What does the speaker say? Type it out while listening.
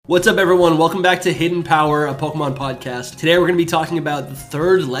What's up, everyone? Welcome back to Hidden Power, a Pokemon podcast. Today we're going to be talking about the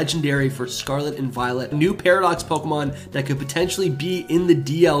third legendary for Scarlet and Violet, a new Paradox Pokemon that could potentially be in the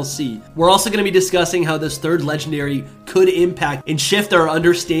DLC. We're also going to be discussing how this third legendary could impact and shift our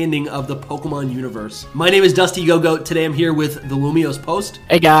understanding of the Pokemon universe. My name is Dusty Go-Goat. Today I'm here with the Lumios Post.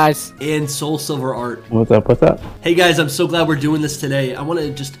 Hey, guys. And Soul Silver Art. What's up? Hey, guys, I'm so glad we're doing this today. I want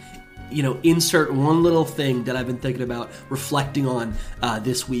to just insert one little thing that I've been thinking about, reflecting on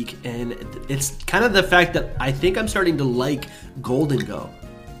this week, and it's kind of the fact that I think I'm starting to like Golden Go.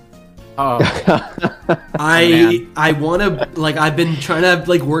 Oh, I want to, I've been trying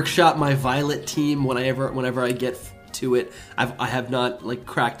to workshop my Violet team whenever I get to it. I have not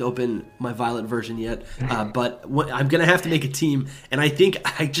cracked open my Violet version yet, but I'm gonna have to make a team, and I think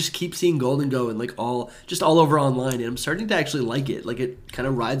I just keep seeing Golden Go and all over online, and I'm starting to actually like it. It kind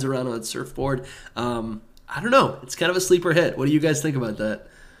of rides around on its surfboard. I don't know. It's kind of a sleeper hit. What do you guys think about that?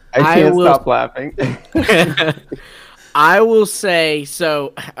 I can't stop laughing. I will say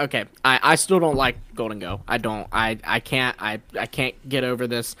so. Okay, I still don't like Golden Go. I don't. I can't get over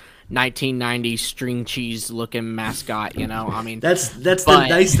this 1990s string cheese looking mascot. I mean, that's the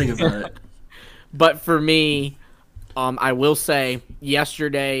nice thing about it. But for me, I will say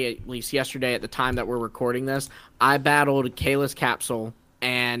yesterday at the time that we're recording this, I battled Kayla's Capsule,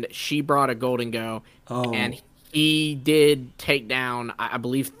 and she brought a Golden Go, and he did take down, I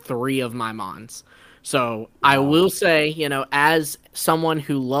believe, 3 of my Mons. So I will say, as someone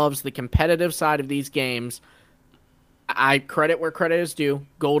who loves the competitive side of these games, I credit where credit is due.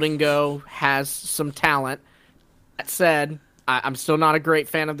 Golden Go has some talent. That said, I'm still not a great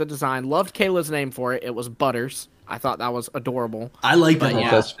fan of the design. Loved Kayla's name for it. It was Butters. I thought that was adorable. I like that.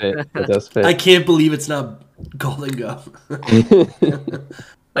 It does fit. I can't believe it's not Golden Go.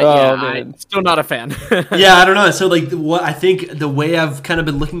 But I'm still not a fan. Yeah, I don't know. So what I think the way I've kind of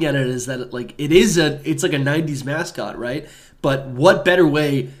been looking at it is that it's like a 90s mascot, right? But what better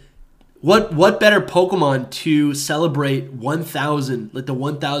way, what better Pokemon to celebrate 1,000, the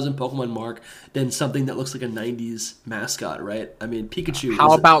 1,000 Pokemon mark, than something that looks like a 90s mascot, right? I mean, Pikachu.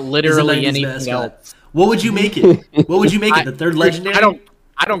 How about literally anything else? What would you make it? The third legendary?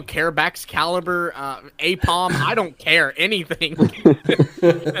 I don't care. Baxcalibur, Apom. I don't care anything.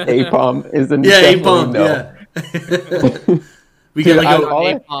 Apom is the Apom. Yeah. We get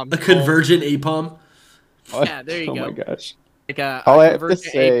a convergent Apom. Yeah, there you go. Oh my gosh. A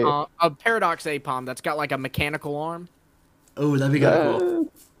Paradox Apom that's got a mechanical arm. Oh, that'd be kind of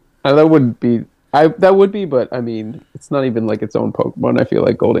cool. That would be, but I mean, it's not even its own Pokemon. I feel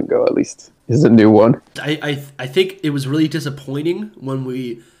like Golden Go at least is a new one. I think it was really disappointing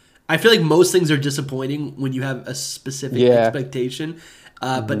I feel like most things are disappointing when you have a specific expectation.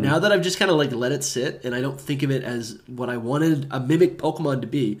 But now that I've just kind of let it sit, and I don't think of it as what I wanted a Mimic Pokemon to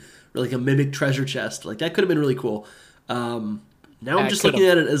be, or a Mimic treasure chest, that could have been really cool. Now I'm just looking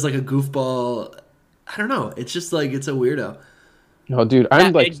at it as a goofball. I don't know. It's just it's a weirdo. No, dude,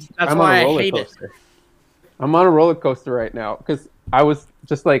 I'm on a roller coaster. I'm on a roller coaster right now because I was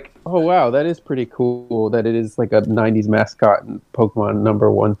just oh wow, that is pretty cool that it is a 90s mascot and Pokemon number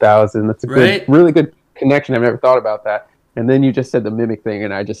 1,000. That's a really good connection. I've never thought about that. And then you just said the Mimic thing,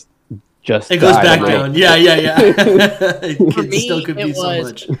 and I just it goes back down. Yeah. It still could be so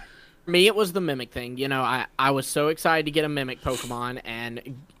much. For me, it was the Mimic thing. I was so excited to get a Mimic Pokemon,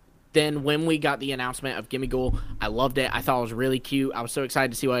 and then when we got the announcement of Gimmighoul, I loved it. I thought it was really cute. I was so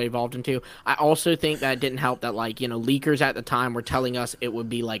excited to see what it evolved into. I also think that it didn't help that, leakers at the time were telling us it would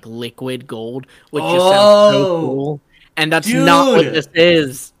be liquid gold, which just sounds so cool. And that's not what this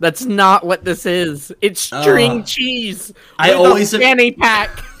is. That's not what this is. It's string cheese. I always a fanny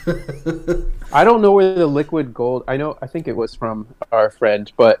pack. I don't know where the liquid gold. I think it was from our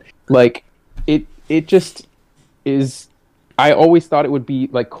friend, but it just is. I always thought it would be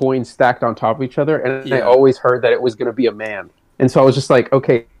coins stacked on top of each other, and I always heard that it was going to be a man, and so I was just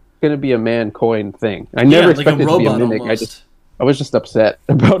okay, it's going to be a man coin thing. I never expected it to be a Mimic. Almost. I was just upset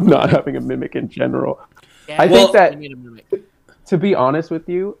about not having a Mimic in general. Yeah, I think that, to be honest with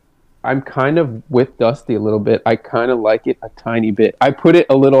you, I'm kind of with Dusty a little bit. I kind of like it a tiny bit. I put it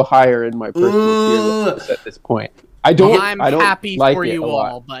a little higher in my personal tier list at this point. I don't happy like for it you a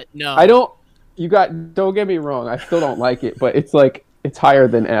lot. all, but no. I don't. Don't get me wrong. I still don't like it, but it's it's higher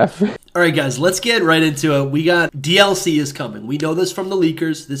than F. All right, guys, let's get right into it. We got DLC is coming. We know this from the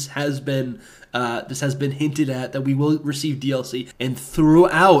leakers. This has been hinted at that we will receive DLC, and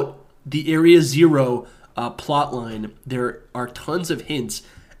throughout the Area Zero plot line, there are tons of hints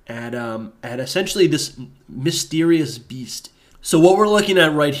at essentially this mysterious beast. So what we're looking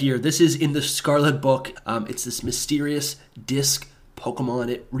at right here, this is in the Scarlet book. It's this mysterious disc Pokemon.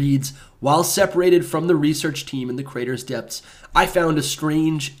 It reads, while separated from the research team in the crater's depths, I found a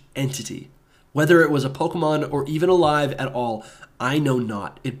strange entity. Whether it was a Pokemon or even alive at all, I know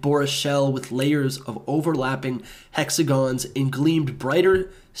not. It bore a shell with layers of overlapping hexagons and gleamed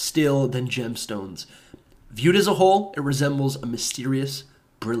brighter still than gemstones. Viewed as a whole, it resembles a mysterious,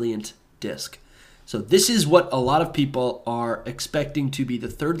 brilliant disc. So this is what a lot of people are expecting to be the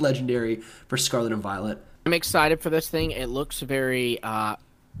third legendary for Scarlet and Violet. I'm excited for this thing. It looks very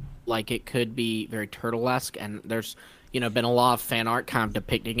like it could be very turtle-esque, and there's been a lot of fan art kind of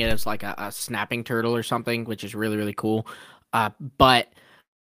depicting it as like a snapping turtle or something, which is really, really cool. But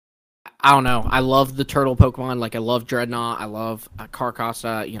I don't know. I love the turtle Pokemon. Like, I love Dreadnought. I love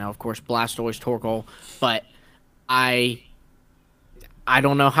Carcosa. Of course, Blastoise, Torkoal. But I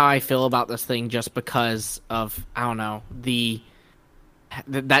don't know how I feel about this thing just because of, I don't know,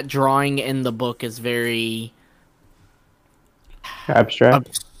 that drawing in the book is very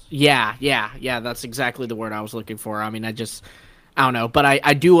abstract. Yeah, that's exactly the word I was looking for. I mean, I don't know, but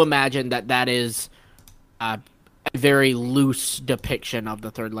I do imagine that is a very loose depiction of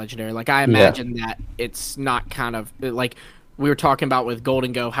the third legendary. Like, I imagine that it's not kind of like we were talking about with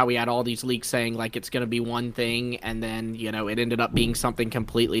Golden Go, how we had all these leaks saying like it's going to be one thing, and then it ended up being something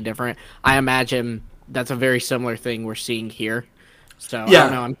completely different. I imagine that's a very similar thing we're seeing here. So I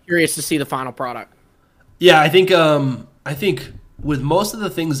don't know. I'm curious to see the final product. Yeah, I think with most of the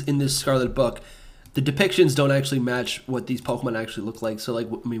things in this Scarlet book, the depictions don't actually match what these Pokemon actually look like. So, like,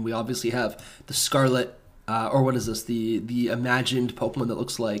 I mean, we obviously have the Scarlet, or what is this? The imagined Pokemon that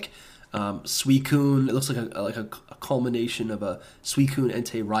looks like Suicune. It looks like a culmination of a Suicune,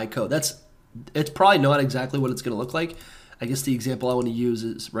 Entei, Raikou. It's probably not exactly what it's going to look like. I guess the example I want to use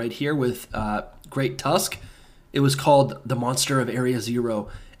is right here with Great Tusk. It was called the Monster of Area Zero.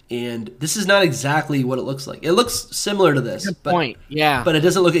 And this is not exactly what it looks like. It looks similar to this. Good point. Yeah. But it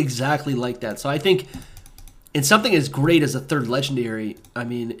doesn't look exactly like that. So I think in something as great as a third legendary, I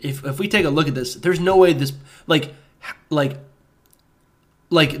mean, if we take a look at this, there's no way this like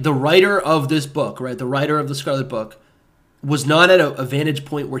the writer of this book, right? The writer of the Scarlet book was not at a vantage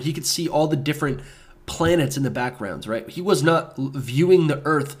point where he could see all the different planets in the backgrounds, right? He was not viewing the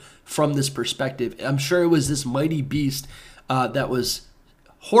Earth from this perspective. I'm sure it was this mighty beast that was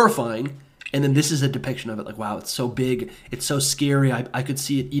horrifying, and then this is a depiction of it. Like, wow, it's so big, it's so scary. I could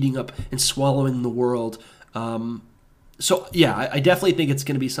see it eating up and swallowing the world. So yeah, I definitely think it's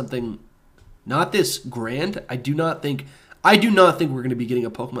going to be something not this grand. I do not think we're going to be getting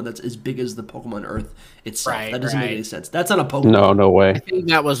a Pokemon that's as big as the Pokemon Earth itself. Right, that doesn't make any sense. That's not a Pokemon. No way. I think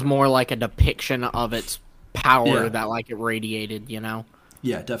that was more like a depiction of its power that like it radiated.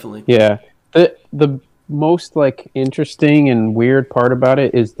 Yeah, definitely. Yeah, the most like interesting and weird part about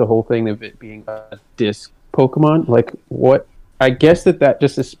it is the whole thing of it being a disc Pokemon. Like, what? I guess that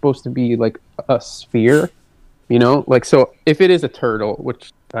just is supposed to be like a sphere, like, so if it is a turtle,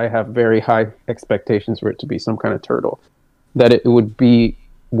 which I have very high expectations for it to be some kind of turtle, that it would be,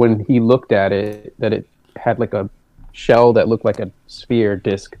 when he looked at it, that it had like a shell that looked like a sphere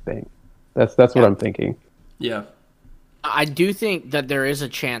disc thing. That's what I'm thinking. Yeah. I do think that there is a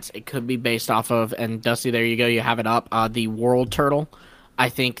chance it could be based off of, and Dusty, there you go, you have it up, the World Turtle. I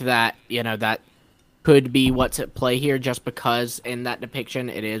think that, that could be what's at play here, just because in that depiction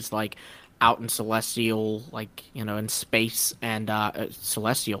it is like out in celestial, like, in space, and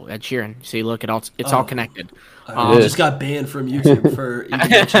celestial, Ed Sheeran. See, look, it's all connected. I just got banned from YouTube for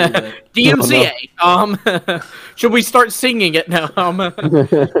mentioning that. DMCA. Should we start singing it now?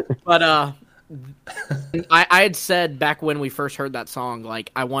 But I had said back when we first heard that song,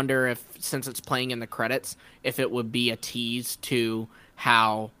 like, I wonder if, since it's playing in the credits, if it would be a tease to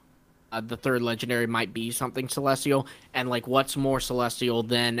how the third legendary might be something celestial, and like, what's more celestial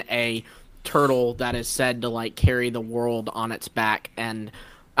than a turtle that is said to like carry the world on its back? And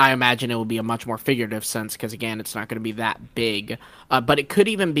I imagine it will be a much more figurative sense, because again, it's not going to be that big, but it could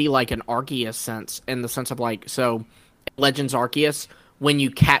even be like an Arceus sense, in the sense of like, so Legends Arceus, when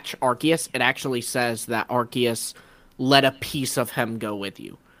you catch Arceus, it actually says that Arceus let a piece of him go with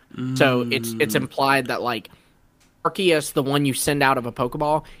you. So it's implied that like Arceus, the one you send out of a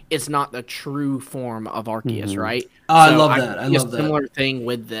Pokeball, is not the true form of Arceus, right? Oh, I love that. I love that. Similar thing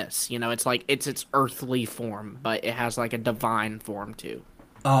with this. It's like it's its earthly form, but it has like a divine form too.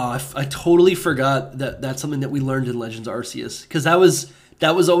 I totally forgot that that's something that we learned in Legends Arceus, because that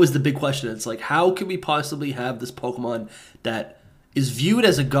was always the big question. It's like, how could we possibly have this Pokemon that is viewed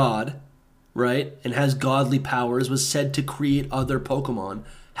as a god, right, and has godly powers, was said to create other Pokemon?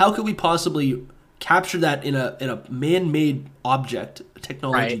 How could we possibly capture that in a man-made object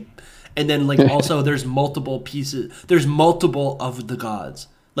technology, and then like also there's multiple pieces. There's multiple of the gods.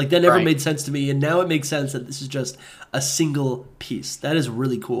 Like that never made sense to me, and now it makes sense that this is just a single piece. That is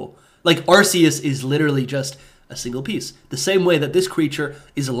really cool. Like Arceus is literally just a single piece. The same way that this creature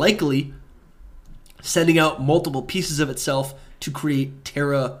is likely sending out multiple pieces of itself to create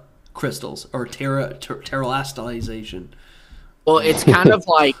Terra crystals or terrestrialization. Well, it's kind of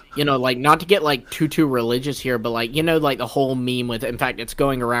like, like not to get like too religious here, but like, like the whole meme with, in fact, it's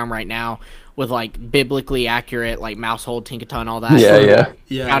going around right now with like biblically accurate, like Mousehold, Tinkaton, all that.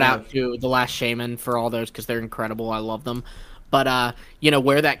 Yeah. Shout out to The Last Shaman for all those because they're incredible. I love them. But,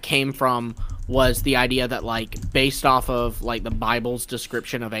 where that came from was the idea that like based off of like the Bible's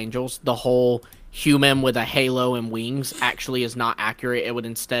description of angels, the whole human with a halo and wings actually is not accurate. It would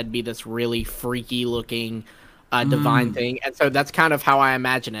instead be this really freaky looking divine thing. And so that's kind of how I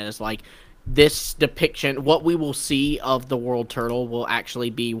imagine it, is like this depiction, what we will see of the world turtle will actually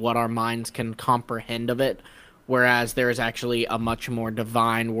be what our minds can comprehend of it, whereas there is actually a much more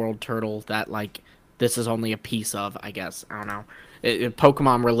divine world turtle that like this is only a piece of, I guess. I don't know.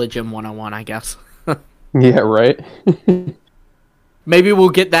 Pokemon religion 101, I guess. Yeah, right. Maybe we'll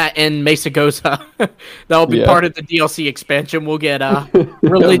get that in Mesagoza. That'll be part of the DLC expansion. We'll get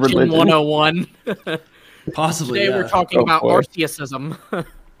religion 101. Possibly. Today we're talking about Arceusism.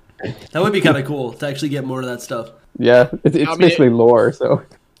 That would be kind of cool to actually get more of that stuff. Yeah, it's basically lore, so.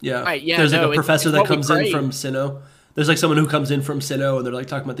 Yeah. Right, yeah. There's like a professor it's that comes in from Sinnoh. There's like someone who comes in from Sinnoh, and they're like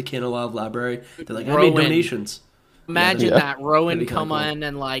talking about the Canalov library. They're like, I made donations. Imagine that Rowan come cool. in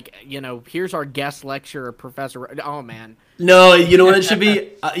and like, here's our guest lecturer, Professor. Oh man. No, you know what it should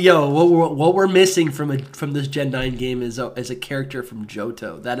be? What we're missing from this Gen 9 game is a character from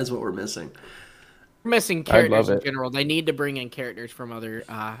Johto. That is what we're missing. We're missing characters in general. They need to bring in characters from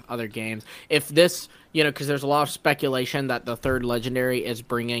other games. If this, because there's a lot of speculation that the third legendary is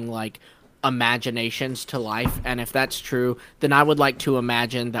bringing like imaginations to life, and if that's true, then I would like to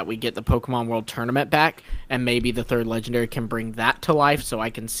imagine that we get the Pokemon World Tournament back, and maybe the third legendary can bring that to life so I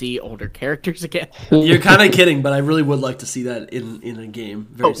can see older characters again. You're kind of kidding, but I really would like to see that in a game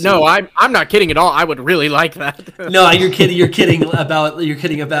very soon. No, I'm not kidding at all. I would really like that. No, you're kidding. You're kidding about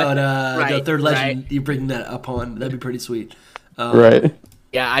the third legend. You bring that upon. That'd be pretty sweet. Right.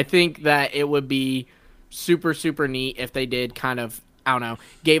 Yeah, I think that it would be super, super neat if they did kind of, I don't know,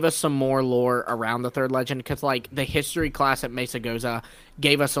 gave us some more lore around the third legend, because like the history class at Mesagoza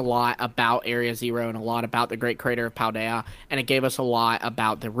gave us a lot about Area Zero and a lot about the Great Crater of Paldea, and it gave us a lot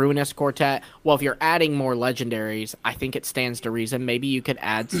about the Ruinous Quartet. Well, if you're adding more legendaries, I think it stands to reason maybe you could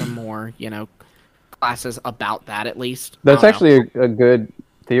add some more, classes about that at least. That's actually a good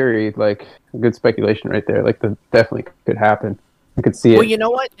theory, like a good speculation right there. Like that definitely could happen. I could see it. Well, you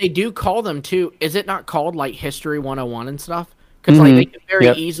know what? They do call them too. Is it not called like History 101 and stuff? Because like they could very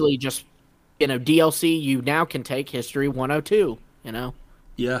easily just, DLC. You now can take History 102.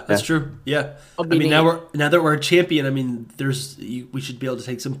 Yeah, that's true. Yeah, I mean now that we're a champion, I mean we should be able to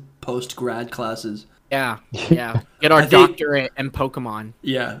take some post grad classes. Yeah. Get our doctorate in Pokemon.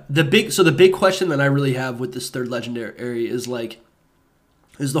 Yeah, the big question that I really have with this third legendary area is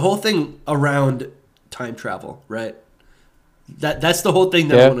the whole thing around time travel, right? That's the whole thing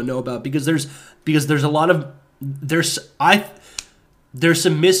that I want to know about, because there's a lot of there's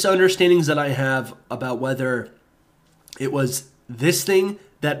some misunderstandings that I have about whether it was this thing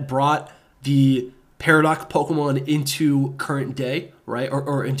that brought the Paradox Pokemon into current day, right,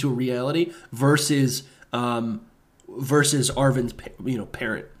 or into reality, versus Arven's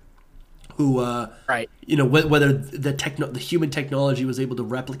parent, who whether the human technology was able to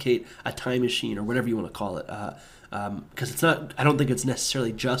replicate a time machine or whatever you want to call it. Because it's not, I don't think it's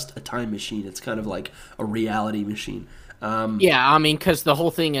necessarily just a time machine. It's kind of like a reality machine. Yeah, I mean, because the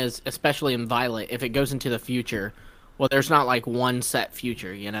whole thing is, especially in Violet, if it goes into the future, well, there's not like one set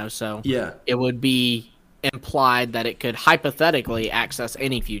future, so yeah, it would be implied that it could hypothetically access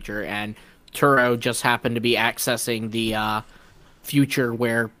any future, and Turo just happened to be accessing the future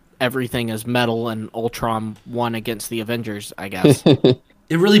where everything is metal and Ultron won against the Avengers, I guess. It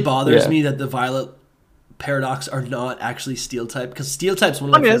really bothers me that the Violet Paradox are not actually Steel type, because Steel type's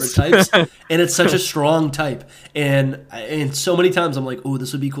one of my favorite types, and it's such a strong type. And so many times I'm like, oh,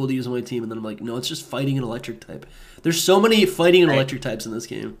 this would be cool to use on my team, and then I'm like, no, it's just fighting an electric type. There's so many fighting and electric types in this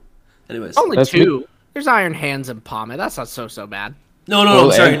game. Anyways, only two. There's Iron Hands and Palmet. That's not so bad. No,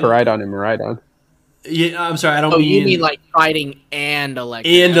 I'm sorry. And Koraidon and Miraidon. Yeah, I'm sorry. I don't mean. You mean like fighting and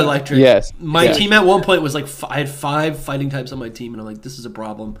electric? And electric. Yes. My team at one point was like I had 5 fighting types on my team, and I'm like, this is a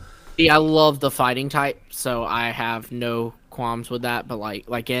problem. See, I love the fighting type, so I have no qualms with that, but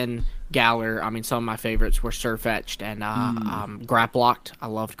like in Galar, I mean, some of my favorites were Surfetched and Graplocked. I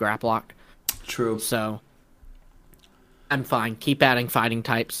loved Graplocked. True. So I'm fine. Keep adding fighting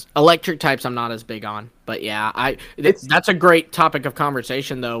types. Electric types I'm not as big on, but yeah, that's a great topic of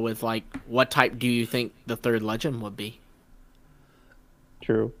conversation though. With like, what type do you think the third legend would be?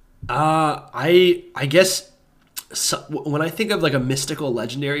 True. I guess when I think of like a mystical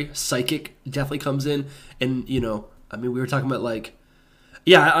legendary, Psychic definitely comes in, and I mean, we were talking about like,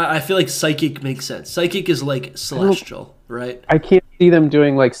 yeah, I feel like Psychic makes sense. Psychic is like celestial, right? I can't see them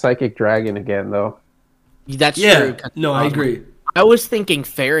doing like Psychic Dragon again though. That's true. No, I agree. I was thinking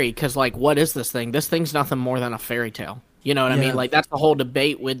fairy because, like, what is this thing? This thing's nothing more than a fairy tale. You know what I mean? Like, that's the whole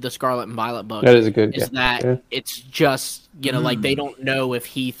debate with the Scarlet and Violet book. That is a good. It's just like they don't know if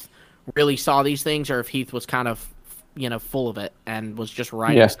Heath really saw these things or if Heath was kind of full of it and was just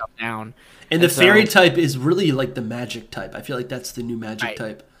writing stuff down. And the fairy type is really like the magic type. I feel like that's the new magic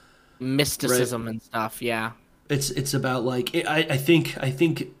type. Mysticism and stuff. Yeah. It's about like I think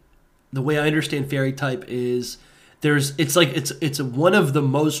the way I understand fairy type is it's one of the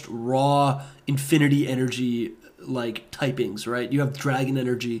most raw infinity energy like typings, right? You have dragon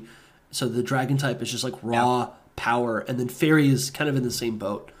energy, so the dragon type is just like raw power, and then fairy is kind of in the same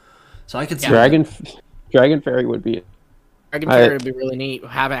boat. So I could see dragon fairy would be. Dragon fairy would be really neat.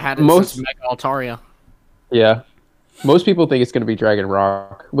 Haven't had it since Mega Altaria. Yeah. Most people think it's going to be Dragon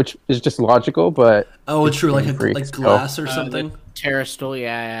Rock, which is just logical, but it's true, like glass or something. Terrestrial,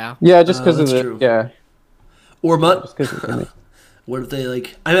 yeah. Yeah, just because of the Or what if they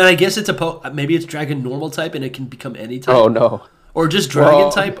like? I mean, I guess it's maybe it's Dragon normal type and it can become any type. Oh no! Or just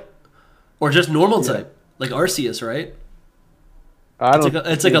Dragon type, or just normal type, like Arceus, right?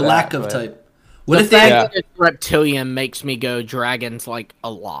 It's like a lack of type. What if it's reptilian makes me go Dragon's like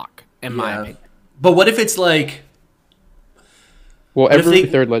a lock in my opinion. But what if it's like? Well, every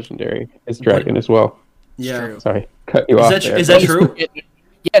third legendary is Dragon as well. Yeah. Sorry, cut you off. Is that true?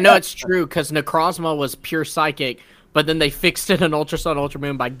 It's true, because Necrozma was pure Psychic, but then they fixed it in Ultra Sun, Ultra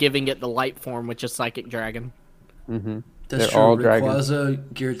Moon by giving it the light form, which is Psychic Dragon. Mm-hmm. That's true. All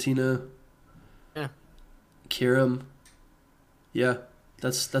Rayquaza, Giratina, Kyurem. Yeah,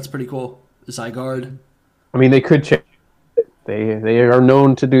 that's pretty cool. Zygarde. I mean, they could change. They are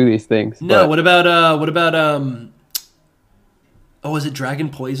known to do these things. No, what about oh, is it Dragon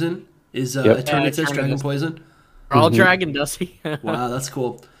Poison? Is Eternatus Dragon Poison? All Dragon, does he? Wow, that's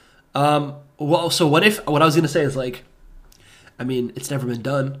cool. Well, so what I was going to say is like, I mean, it's never been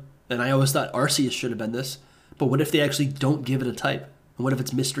done, and I always thought Arceus should have been this, but what if they actually don't give it a type? And what if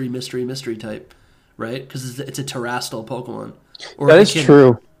it's mystery type, right? Because it's a terrestrial Pokemon. Or that is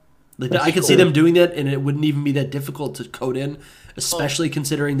true. Like I could see them doing that, and it wouldn't even be that difficult to code in, especially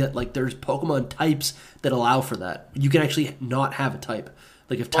considering that like there's Pokemon types that allow for that. You can actually not have a type.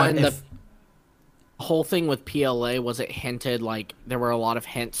 Like the whole thing with PLA was it hinted like there were a lot of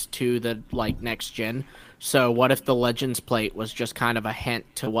hints to the like next gen. So what if the Legends plate was just kind of a hint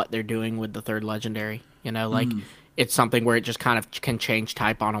to what they're doing with the third legendary? Like it's something where it just kind of can change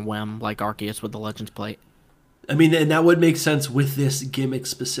type on a whim, like Arceus with the Legends plate. I mean, and that would make sense with this gimmick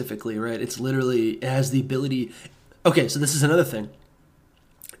specifically, right? It has the ability. Okay, so this is another thing.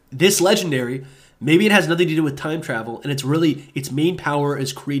 This legendary, maybe it has nothing to do with time travel, and its main power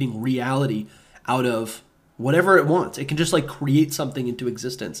is creating reality out of whatever it wants. It can just like create something into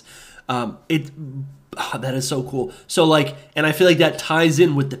existence. That is so cool. So like, and I feel like that ties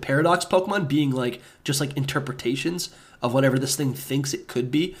in with the Paradox Pokemon being like just like interpretations of whatever this thing thinks it could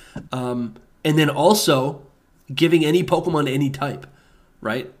be, and then also giving any Pokemon any type,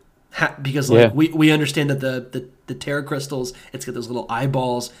 right? Because like we understand that the Terra Crystals, it's got those little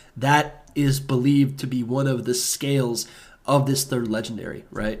eyeballs. That is believed to be one of the scales of this third legendary,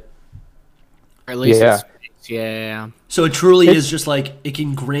 right? Or at least yeah. So it truly is just like it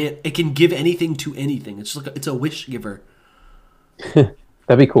can give anything to anything. It's just like it's a wish giver. That'd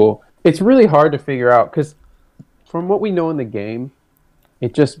be cool. It's really hard to figure out because from what we know in the game,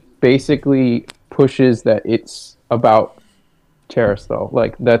 it just basically pushes that it's about Terrastal.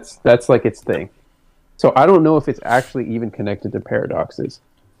 Like that's like its thing. So I don't know if it's actually even connected to paradoxes,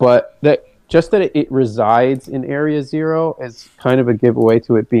 but that it resides in Area Zero is kind of a giveaway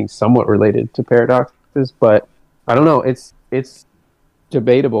to it being somewhat related to paradoxes. But I don't know. It's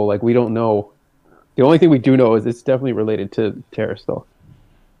debatable. Like we don't know. The only thing we do know is it's definitely related to Terrastal.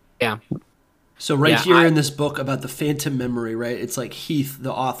 Yeah. So here in this book about the phantom memory, right? It's like Heath,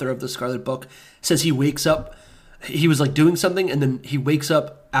 the author of the Scarlet book, says he wakes up. He was like doing something, and then he wakes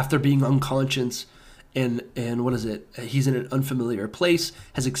up after being unconscious, and what is it? He's in an unfamiliar place,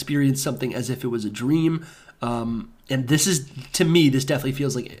 has experienced something as if it was a dream. And this is, to me, this definitely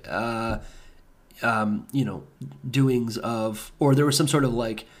feels like, doings of, or there was some sort of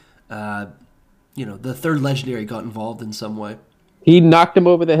like, the third legendary got involved in some way. He knocked him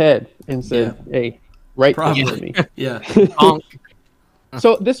over the head and said, "Hey, write this for me." Yeah.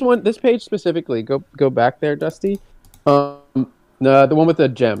 So this page specifically, go back there, Dusty. The one with the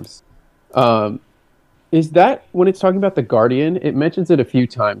gems. Is that when it's talking about the Guardian? It mentions it a few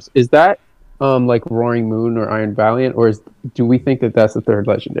times. Is that like Roaring Moon or Iron Valiant, or do we think that that's the third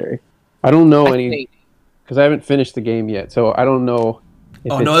legendary? I don't know because I haven't finished the game yet, so I don't know.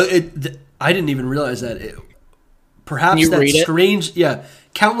 I didn't even realize that. Perhaps that strange,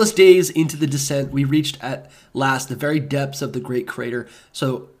 countless days into the descent, we reached at last the very depths of the great crater.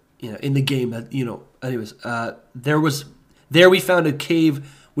 So, in the game, anyways, there we found a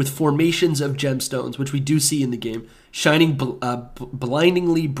cave with formations of gemstones, which we do see in the game, shining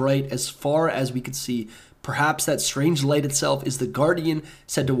blindingly bright as far as we could see. Perhaps that strange light itself is the Guardian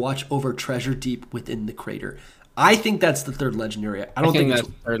said to watch over treasure deep within the crater. I think that's the third legendary. I don't think that's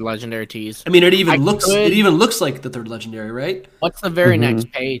the third legendary tease. I mean, it even looks like the third legendary, right? What's the very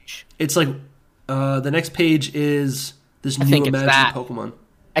next page? It's like the next page is this new imagined Pokemon.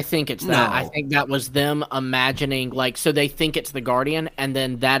 I think it's that. No. I think that was them imagining, so they think it's the Guardian, and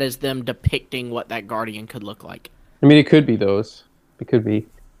then that is them depicting what that Guardian could look like. I mean, it could be those. It could be.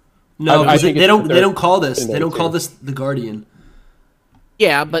 No, they don't call this. They don't call this the Guardian.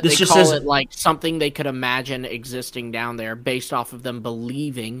 Yeah, but they call it like something they could imagine existing down there based off of them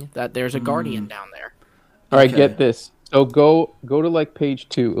believing that there's a Guardian down there. All right, get this. So go to like page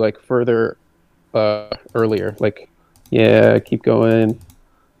 2, like further earlier. Like, keep going.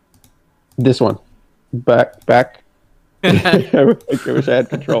 This one. Back. I wish I had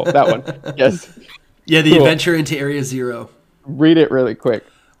control. That one. Yes. Yeah, the adventure into Area Zero. Read it really quick.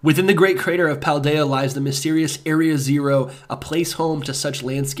 Within the great crater of Paldea lies the mysterious Area Zero, a place home to such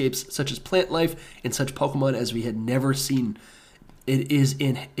landscapes such as plant life and such Pokemon as we had never seen. It is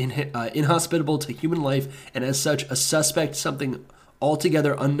inhospitable to human life, and as such, a suspect something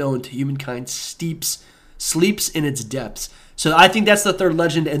altogether unknown to humankind sleeps in its depths. So I think that's the third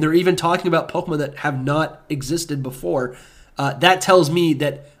legend, and they're even talking about Pokemon that have not existed before. That tells me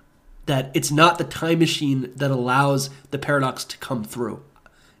that it's not the time machine that allows the paradox to come through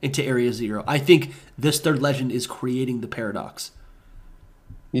into Area Zero. I think this third legend is creating the paradox.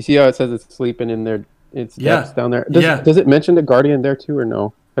 You see how it says it's sleeping in its depths down there? Does it mention the Guardian there too, or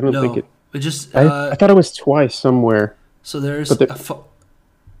no? I don't think it. It just. I thought it was twice somewhere. So there's.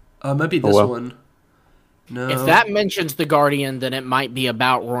 Might be this one. No. If that mentions the Guardian, then it might be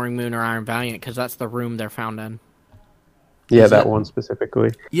about Roaring Moon or Iron Valiant, because that's the room they're found in. Yeah, that one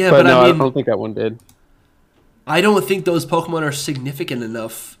specifically. Yeah, but no, I don't think that one did. I don't think those Pokemon are significant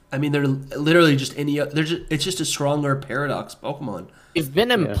enough. I mean, they're literally just it's just a stronger paradox Pokemon. It's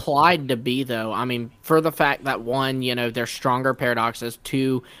been implied to be, though. I mean, for the fact that, one, they're stronger paradoxes.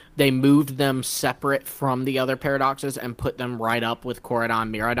 Two, they moved them separate from the other paradoxes and put them right up with Koradon,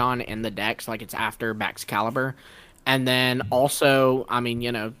 Miraidon in the decks, like it's after Baxcalibur. And then also, I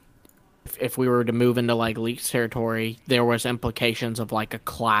mean, if we were to move into like Leaks territory, there was implications of like a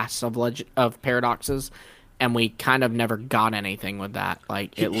class of paradoxes. And we kind of never got anything with that,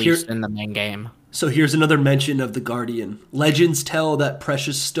 at least in the main game. So here's another mention of the Guardian. Legends tell that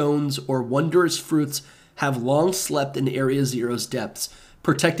precious stones or wondrous fruits have long slept in Area Zero's depths,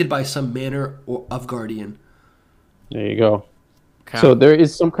 protected by some manner of Guardian. There you go. Okay. So there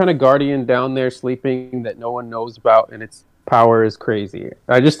is some kind of Guardian down there sleeping that no one knows about, and its power is crazy.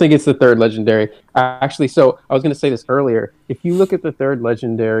 I just think it's the third legendary. Actually, so I was going to say this earlier. If you look at the third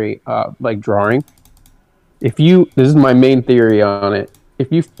legendary drawing, this is my main theory on it.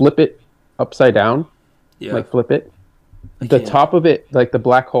 If you flip it upside down, flip it, top of it, like the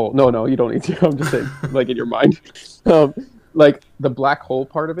black hole. No, you don't need to. I'm just saying, like in your mind, like the black hole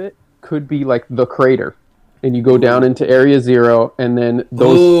part of it could be like the crater, and you go down into Area Zero, and then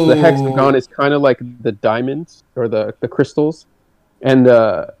the hexagon is kind of like the diamonds or the crystals, and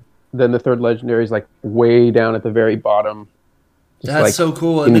then the third legendary is like way down at the very bottom. That's so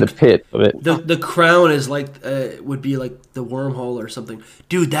cool. In the pit of it. The crown is would be like the wormhole or something.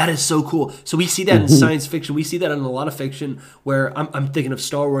 Dude, that is so cool. So we see that in science fiction. We see that in a lot of fiction where I'm thinking of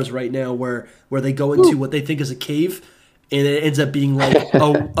Star Wars right now where they go into what they think is a cave and it ends up being like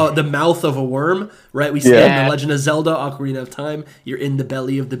the mouth of a worm, right? We see that in The Legend of Zelda, Ocarina of Time. You're in the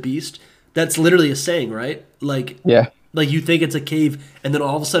belly of the beast. That's literally a saying, right? Like you think it's a cave and then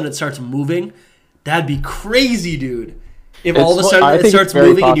all of a sudden it starts moving. That'd be crazy, dude. If all of a sudden it starts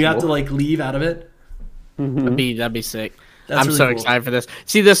moving and you have to leave out of it. That'd be sick. That's I'm really so cool. excited for this.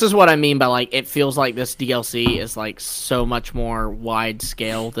 See, this is what I mean by like it feels like this DLC is like so much more wide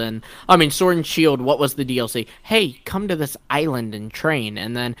scale than Sword and Shield. What was the DLC? Hey, come to this island and train,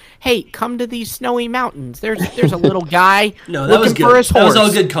 and then hey, come to these snowy mountains. There's a little guy No, that was looking for good. his That was horse.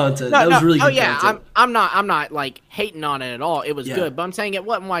 all good content. That was really good content. I'm not like hating on it at all. It was good, but I'm saying it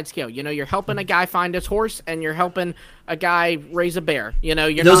wasn't wide scale. You know, you're helping a guy find his horse, and you're helping a guy raise a bear. You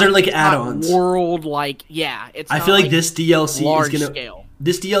know, those are like add-ons. World like it's. I feel like this DLC large is gonna. Scale.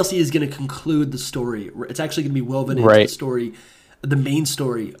 This DLC is gonna conclude the story. It's actually gonna be woven into the story, the main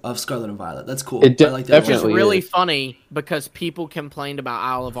story of Scarlet and Violet. That's cool. I like that. Which is really funny because people complained about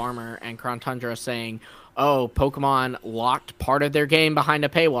Isle of Armor and Crown Tundra saying, "Oh, Pokemon locked part of their game behind a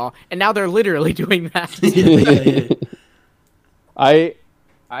paywall," and now they're literally doing that.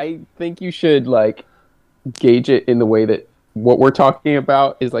 I think you should like gauge it in the way that what we're talking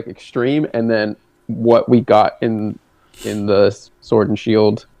about is like extreme, and then what we got in the Sword and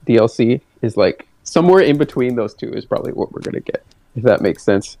Shield DLC is like somewhere in between those two is probably what we're gonna get, if that makes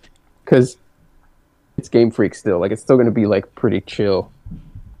sense, because it's Game Freak still. Like it's still gonna be like pretty chill.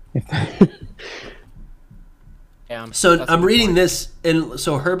 So I'm reading this, and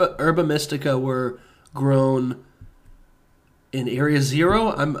so Herba Mystica were grown in Area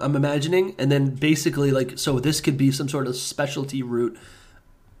Zero, I'm imagining, and then basically like so this could be some sort of specialty route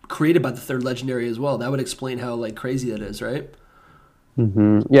created by the third legendary as well. That would explain how like crazy that is, right?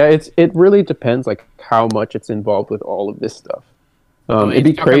 Mm-hmm. Yeah, it really depends like how much it's involved with all of this stuff. It'd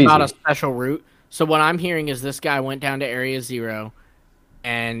be crazy. About a special route. So what I'm hearing is this guy went down to Area Zero,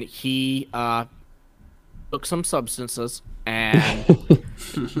 and he took some substances and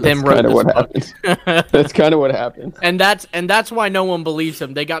then wrote this book. That's kind of what happened. And that's why no one believes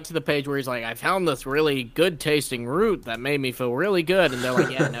him. They got to the page where he's like, I found this really good tasting root that made me feel really good, and they're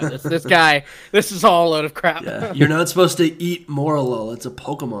like, yeah, no, this guy, this is all a load of crap. Yeah. You're not supposed to eat Morolol. It's a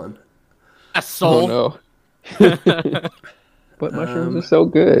Pokemon. A soul. Oh, no. But mushrooms are so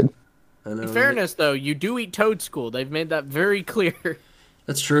good. I know, In fairness, though, you do eat Toadstool. They've made that very clear.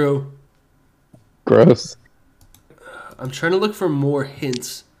 That's true. Gross. I'm trying to look for more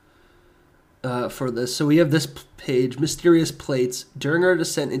hints for this. So we have this page, Mysterious Plates. During our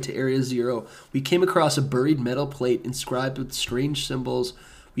descent into Area Zero, we came across a buried metal plate inscribed with strange symbols.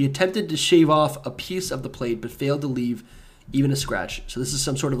 We attempted to shave off a piece of the plate, but failed to leave even a scratch. So this is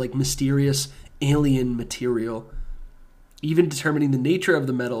some sort of like mysterious alien material. Even determining the nature of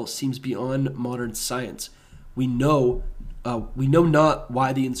the metal seems beyond modern science. We know not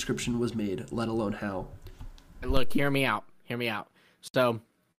why the inscription was made, let alone how. Look, hear me out. So,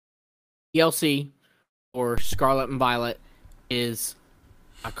 DLC, or Scarlet and Violet, is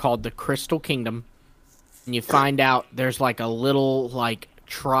called the Crystal Kingdom. And you find out there's like a little like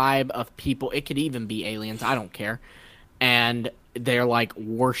tribe of people. It could even be aliens. I don't care. And they're like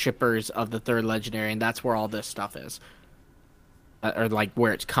worshippers of the third legendary, and that's where all this stuff is. Or like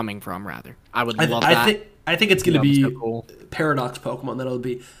where it's coming from, rather. I would love that. I think it's going to be so cool. Paradox Pokemon that'll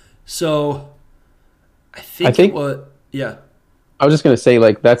be. So, I think yeah. I was just going to say,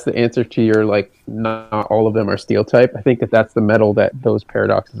 like, that's the answer to your, like, not all of them are steel type. I think that's the metal that those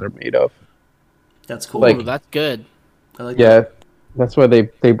paradoxes are made of. That's cool. Like, that's good. I like that. That's why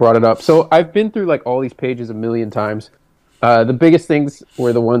they brought it up. So I've been through, like, all these pages a million times. The biggest things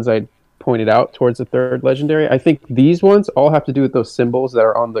were the ones I pointed out towards the third legendary. I think these ones all have to do with those symbols that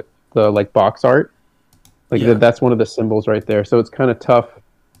are on the like, box art. Like, that's one of the symbols right there. So it's kind of tough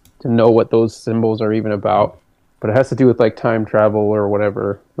to know what those symbols are even about. But it has to do with, like, time travel or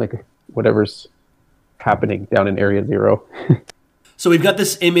whatever, like, whatever's happening down in Area Zero. So we've got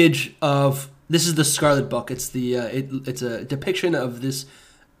this image of, this is the Scarlet book. It's the it's a depiction of this,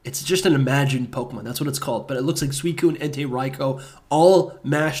 it's just an imagined Pokemon. That's what it's called. But it looks like Suicune, Entei, Raikou, all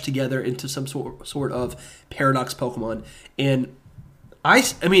mashed together into some sort of Paradox Pokemon. And I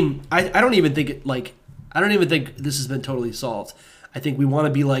don't even think it, like, I don't even think this has been totally solved. I think we want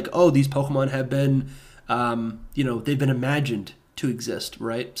to be like, oh, these Pokemon have been, they've been imagined to exist,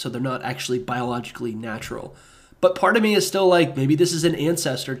 right? So they're not actually biologically natural. But part of me is still like, maybe this is an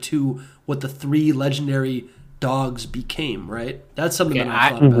ancestor to what the three legendary dogs became, right? That's something that I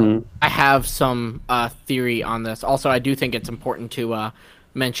thought about. I have some theory on this. Also, I do think it's important to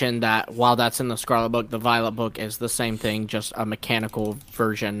mention that while that's in the Scarlet book, the Violet book is the same thing, just a mechanical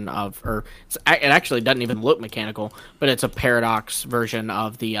version of, or it actually doesn't even look mechanical, but it's a paradox version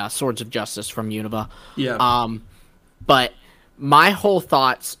of the Swords of Justice from Unova. Yeah. But my whole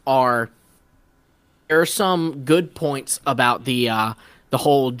thoughts are, there are some good points about the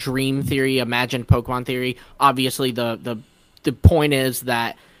whole dream theory, imagined Pokemon theory. Obviously, the point is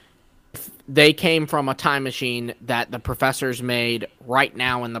that they came from a time machine that the professors made right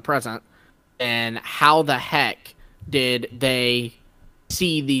now in the present. And how the heck did they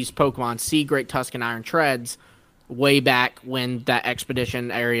see these Pokemon, see Great Tusk and Iron Treads, way back when that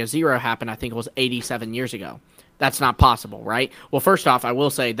Expedition Area Zero happened? I think it was 87 years ago. That's not possible, right? Well, first off, I will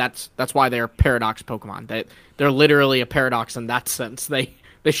say that's why they're paradox Pokemon. They're literally a paradox in that sense. They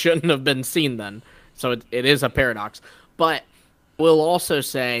shouldn't have been seen then. So it is a paradox. But we'll also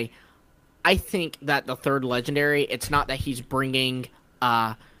say, I think that the third legendary, it's not that he's bringing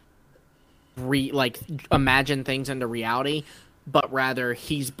imagine things into reality, but rather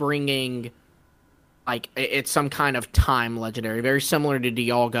he's bringing, like, it's some kind of time legendary, very similar to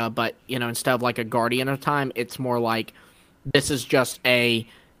Dialga, but, you know, instead of like a guardian of time, it's more like this is just a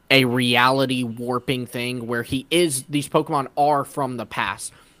reality warping thing where these Pokemon are from the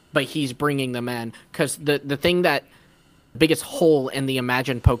past, but he's bringing them in. Because the thing that, biggest hole in the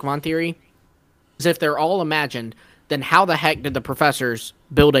imagined Pokemon theory is if they're all imagined, then how the heck did the professors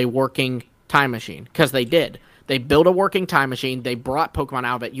build a working time machine? Because they did. They built a working time machine. They brought Pokemon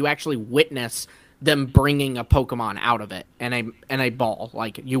out of it. You actually witness them bringing a Pokemon out of it and a ball.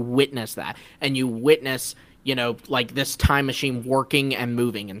 Like, you witness that. And you witness, you know, like this time machine working and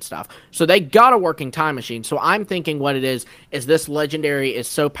moving and stuff. So they got a working time machine. So I'm thinking what it is this legendary is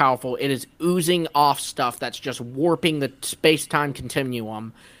so powerful. It is oozing off stuff that's just warping the space-time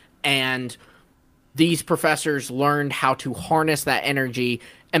continuum. And these professors learned how to harness that energy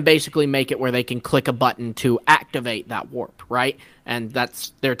and basically make it where they can click a button to activate that warp, right? And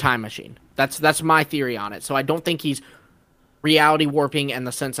that's their time machine. That's my theory on it. So I don't think he's reality warping in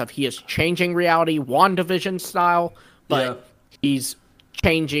the sense of he is changing reality, WandaVision style, but he's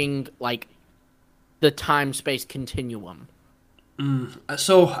changing, like, the time-space continuum.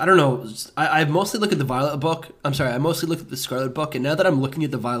 So, I don't know. I mostly look at the Violet book. I'm sorry, I mostly look at the Scarlet book, and now that I'm looking at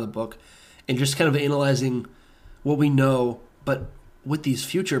the Violet book and just kind of analyzing what we know, but with these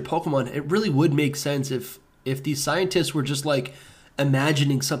future Pokemon, it really would make sense if these scientists were just, like,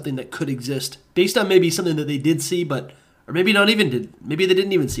 imagining something that could exist based on maybe something that they did see, but or maybe not even did. Maybe they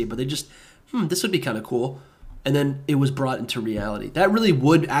didn't even see it, but they just, this would be kind of cool. And then it was brought into reality. That really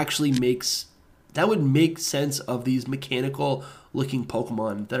would actually make sense of these mechanical looking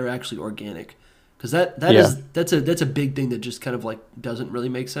Pokemon that are actually organic. Because that's a big thing that just kind of like doesn't really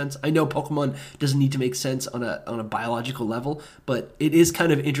make sense. I know Pokemon doesn't need to make sense on a biological level, but it is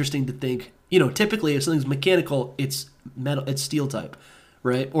kind of interesting to think, you know, typically if something's mechanical, it's metal, it's steel type,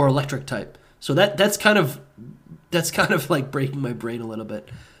 right? Or electric type. So that's kind of like breaking my brain a little bit.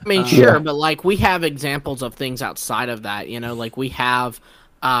 I mean, sure, but like we have examples of things outside of that, you know, like we have,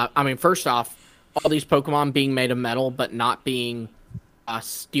 first off, all these Pokemon being made of metal but not being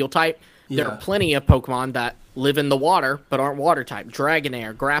steel type. There are plenty of Pokemon that live in the water but aren't water type.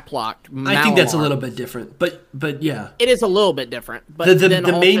 Dragonair, Graplock, Malamar. I think that's a little bit different, but yeah. It is a little bit different, but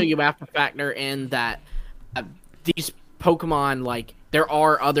you have to factor in that these Pokemon, like, there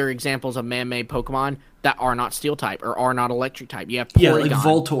are other examples of man-made Pokemon that are not steel type or are not electric type. You have Porygon. Like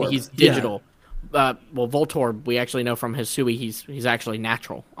Voltorb. He's digital. Yeah. Voltorb, we actually know from Hisui, he's actually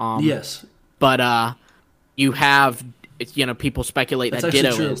natural. Yes. But you have, you know, people speculate that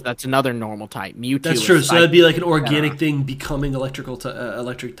Ditto is. That's another normal type. Mewtwo. That's true. So that'd be like an organic thing becoming electric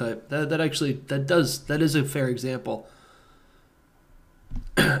type. That is a fair example.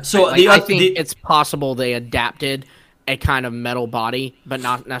 So I think it's possible they adapted a kind of metal body, but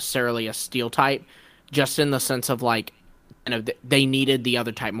not necessarily a steel type, just in the sense of, like, you know, they needed the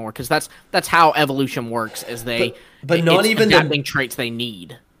other type more, because that's how evolution works. Is but not even adapting traits they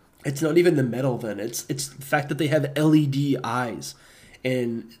need. It's not even the metal then. It's the fact that they have LED eyes,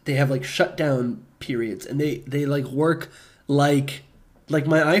 and they have like shutdown periods, and they like work like my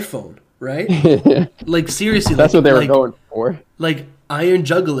iPhone, right? Like, seriously, that's what they were going for. Like Iron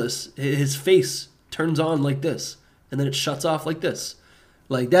Jugulis, his face turns on like this, and then it shuts off like this.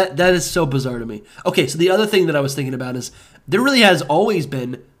 Like that is so bizarre to me. Okay, so the other thing that I was thinking about is there really has always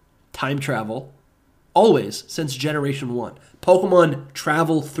been time travel, always, since Generation 1. Pokemon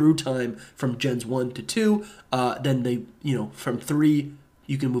travel through time from Gens 1 to 2, then they, you know, from 3,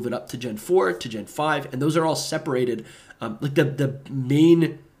 you can move it up to Gen 4, to Gen 5, and those are all separated. Like the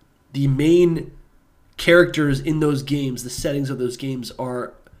main characters in those games, the settings of those games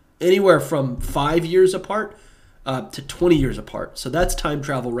are anywhere from 5 years apart to 20 years apart. So that's time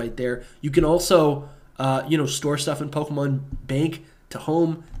travel right there. You can also, store stuff in Pokemon Bank to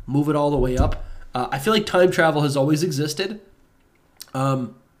home, move it all the way up. I feel like time travel has always existed.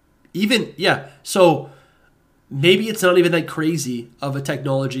 So maybe it's not even that crazy of a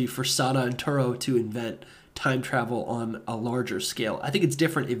technology for Sada and Turo to invent time travel on a larger scale. I think it's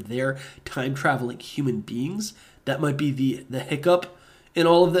different if they're time traveling human beings. That might be the hiccup in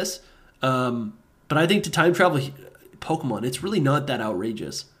all of this. But I think to time travel Pokemon, it's really not that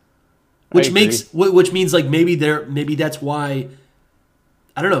outrageous. Which means like maybe that's why,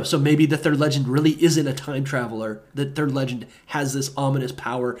 I don't know. So maybe the third legend really isn't a time traveler. The third legend has this ominous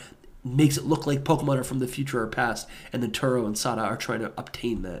power, makes it look like Pokemon are from the future or past, and then Turo and Sada are trying to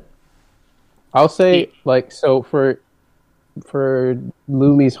obtain that. I'll say, like, so for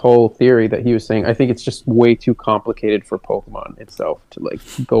Lumi's whole theory that he was saying, I think it's just way too complicated for Pokemon itself to like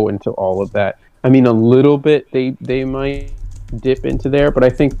go into all of that. I mean, a little bit they might dip into there, but I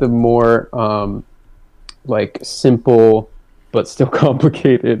think the more like simple but still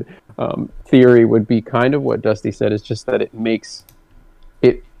complicated theory would be kind of what Dusty said, is just that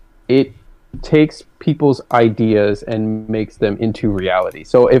it takes people's ideas and makes them into reality.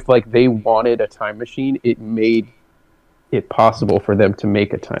 So if like they wanted a time machine, it made it possible for them to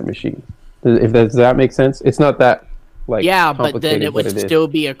make a time machine. Does that make sense? It's not that like but then it would still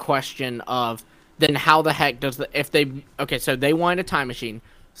be a question of then how the heck does so they wanted a time machine,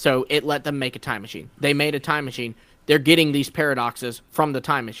 so it let them make a time machine. They made a time machine. They're getting these paradoxes from the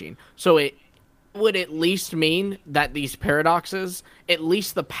time machine. So it would at least mean that these paradoxes, at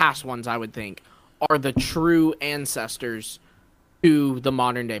least the past ones, I would think, are the true ancestors to the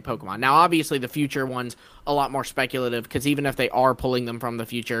modern day Pokemon. Now, obviously, the future one's a lot more speculative, because even if they are pulling them from the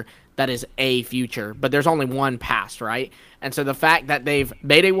future, that is a future. But there's only one past, right? And so the fact that they've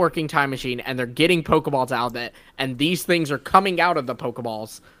made a working time machine and they're getting Pokeballs out of it, and these things are coming out of the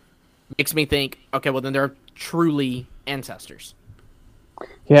Pokeballs, makes me think, okay, well, then they're truly ancestors.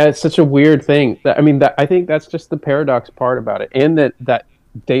 Yeah, it's such a weird thing. I think that's just the paradox part about it, and that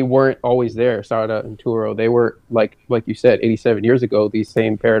they weren't always there. Sada and Turo, they were like you said, 87 years ago. These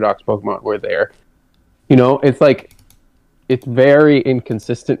same paradox Pokemon were there. You know, it's like it's very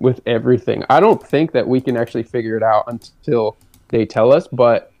inconsistent with everything. I don't think that we can actually figure it out until they tell us.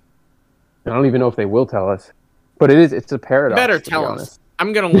 But I don't even know if they will tell us. But it's a paradox. Better tell us.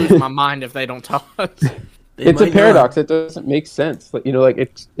 I'm gonna lose my mind if they don't tell us. It's a paradox. It doesn't make sense. Like, you know, like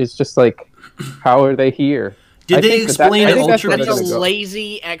it's just like, how are they here? Did they explain Ultra Beast? That's a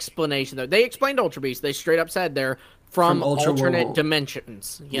lazy explanation, though. They explained Ultra Beast. They straight up said they're from alternate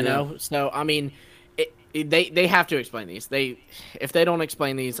dimensions. You know, so I mean, they have to explain these. If they don't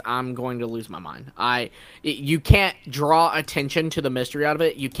explain these, I'm going to lose my mind. You can't draw attention to the mystery out of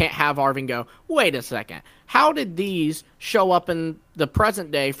it. You can't have Arvin go, wait a second, how did these show up in the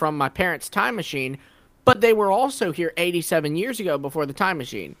present day from my parents' time machine? But they were also here 87 years ago before the time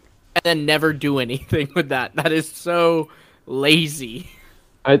machine. And then never do anything with that. That is so lazy.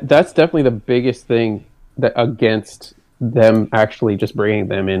 That's definitely the biggest thing against them actually just bringing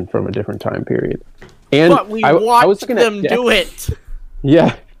them in from a different time period. And but we watched them do it.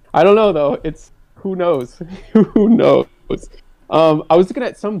 Yeah. I don't know, though. Who knows? Who knows? I was looking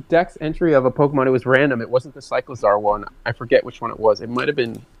at some Dex entry of a Pokemon. It was random. It wasn't the Cyclozar one. I forget which one it was. It might have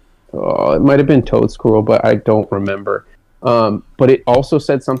been Toadscruel, but I don't remember. But it also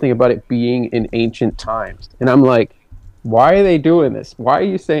said something about it being in ancient times. And I'm like, why are they doing this? Why are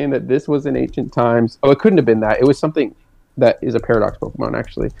you saying that this was in ancient times? Oh, it couldn't have been that. It was something that is a paradox Pokemon,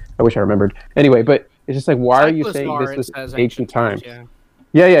 actually. I wish I remembered. Anyway, but it's just like, why are you saying this was ancient times?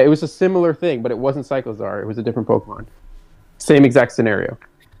 Yeah, it was a similar thing, but it wasn't Cyclozar. It was a different Pokemon. Same exact scenario.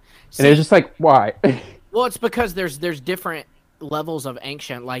 And it was just like, why? Well, it's because there's different levels of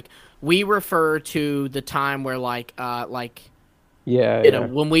ancient. Like, we refer to the time where when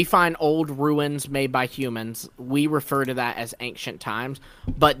we find old ruins made by humans, we refer to that as ancient times.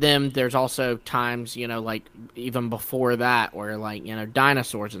 But then there's also times, like even before that, where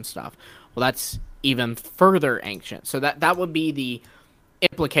dinosaurs and stuff. Well, that's even further ancient. So that would be the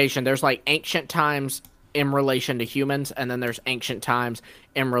implication. There's like ancient times in relation to humans, and then there's ancient times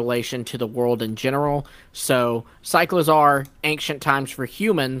in relation to the world in general. So Cyclozar, ancient times for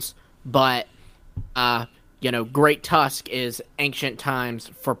humans, but Great Tusk is ancient times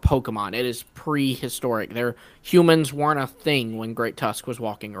for Pokemon. It is prehistoric. Humans weren't a thing when Great Tusk was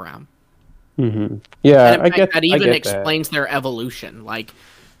walking around. Mm-hmm. Yeah, I get that. Even explains their evolution. Like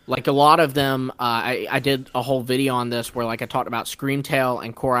a lot of them, I did a whole video on this where I talked about Screamtail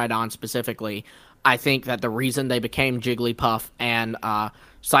and Koraidon specifically. I think that the reason they became Jigglypuff and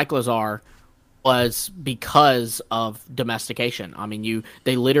Cyclozar was because of domestication. I mean,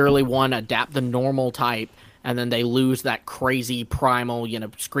 they literally want to adapt the normal type, and then they lose that crazy primal,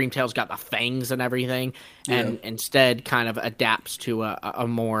 Screamtail's got the fangs and everything, and instead kind of adapts to a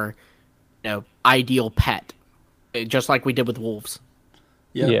more, ideal pet, just like we did with wolves.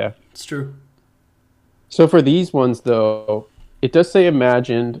 Yeah, it's true. So for these ones though, it does say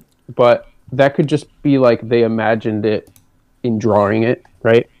imagined, but that could just be like they imagined it in drawing it,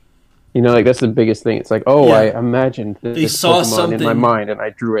 right? You know, like that's the biggest thing. It's like, oh, I Yeah, imagined they this saw Pokemon in my something. mind and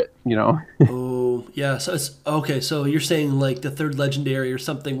I drew it, you know? Oh, yeah. So it's okay. So you're saying like the third legendary or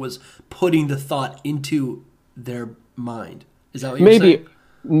something was putting the thought into their mind. Is that what you're saying?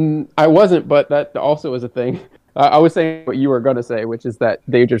 Maybe I wasn't, but that also is a thing. I was saying what you were going to say, which is that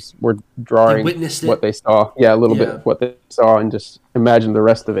they just were They drawing witnessed what it. they saw. Yeah, a little bit Yeah, of what they saw and just imagine the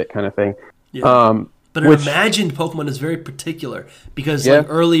rest of it kind of thing. yeah. Um, But an which, imagined Pokemon is very particular because like yeah,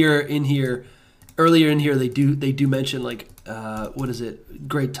 earlier in here they do mention like what is it?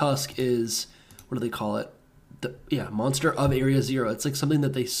 Great Tusk is what do they call it? Monster of Area Zero. It's like something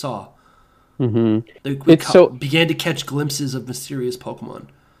that they saw. They it's so, began to catch glimpses of mysterious Pokemon.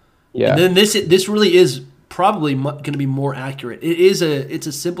 And yeah, then this really is probably going to be more accurate. It's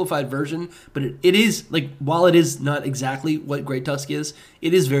a simplified version, but it is like while it is not exactly what Great Tusk is,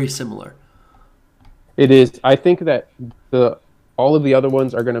 it is very similar. it is. I think that the all of the other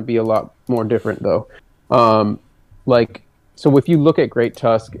ones are going to be a lot more different though. Um, like, so if you look at Great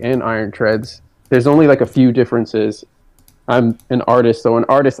Tusk and Iron Treads, there's only like a few differences. I'm an artist, so an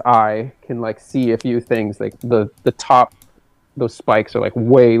artist's eye can like see a few things. Like the top, those spikes are like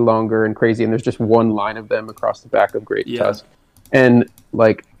way longer and crazy, and there's just one line of them across the back of Great Yeah. Tusk, and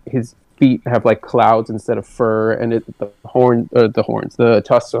like his feet have like clouds instead of fur, and the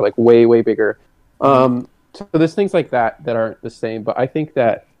tusks are like way bigger. So there's things like that that aren't the same, but I think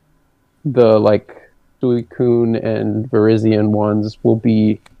that the like Suicune and Virizion ones will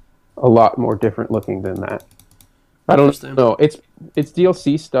be a lot more different looking than that. I don't Interesting. know. It's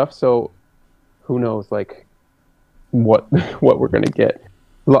DLC stuff, so who knows like what what we're gonna get.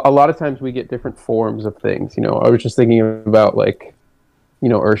 A lot of times we get different forms of things. You know, I was just thinking about like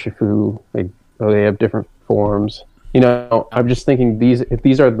Urshifu. They have different forms. You know, I'm just thinking if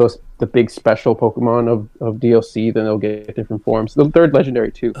these are the big special Pokemon of DLC, then they'll get different forms. The third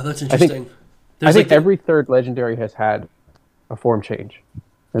legendary too. Oh, that's I think interesting. I There's think like every third legendary has had a form change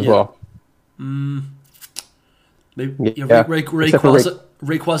as yeah. well. Maybe Yeah, except for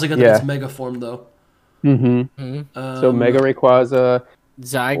Rayquaza got yeah. its mega form though. So Mega Rayquaza,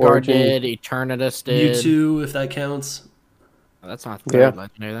 Zygarde Origin, did, Eternatus did. Mewtwo, if that counts. That's not Yeah. third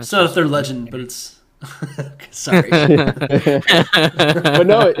legendary. That's It's not a just third legend, but it's sorry. but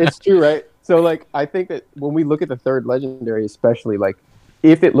no, it's true, right? So like I think that when we look at the third legendary, especially like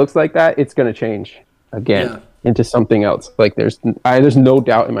if it looks like that, it's going to change again Yeah. into something else. Like there's no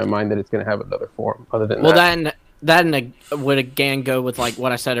doubt in my mind that it's going to have another form other than Well, that. that would again go with like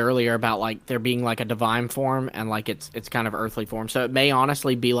what I said earlier about like there being like a divine form and like it's kind of earthly form. So it may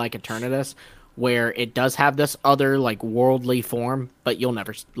honestly be like Eternatus, where it does have this other like worldly form, but you'll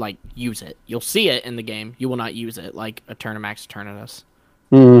never like use it. You'll see it in the game, you will not use it like Eternamax Eternatus.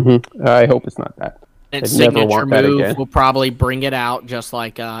 I hope it's not that. Its I'd never signature want that move again. will probably bring it out, just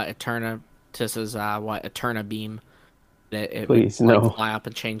like Eternatus's Eterna Beam. It Please, would like, no. fly up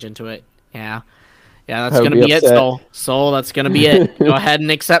and change into it. Yeah, that's I would gonna be it, upset. Soul. Soul, that's gonna be it. Go ahead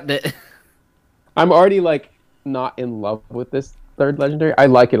and accept it. I'm already like not in love with this third legendary. I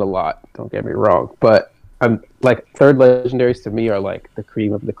like it a lot. Don't get me wrong, but I'm like third legendaries to me are like the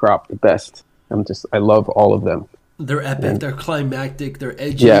cream of the crop, the best. I love all of them. They're epic. They're climactic. They're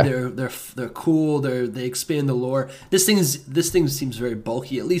edgy. Yeah. They're cool. They expand the lore. This thing seems very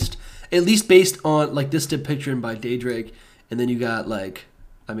bulky. At least based on like this depiction by Daedric, and then you got like,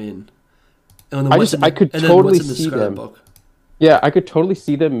 I mean, and then I could and then totally what's in the see Scarlet them. book. Yeah, I could totally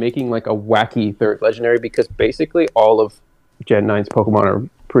see them making like a wacky third legendary because basically all of Gen 9's Pokemon are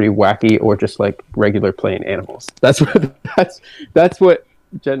pretty wacky or just like regular plain animals. That's what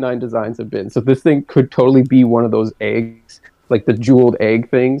Gen 9 designs have been. So this thing could totally be one of those eggs, like the jeweled egg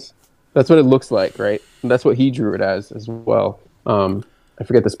things. That's what it looks like, right? And that's what he drew it as well. I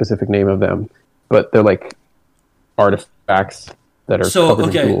forget the specific name of them, but they're like artifacts that are covered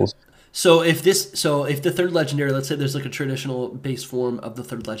in jewels. So if the third legendary, let's say there's like a traditional base form of the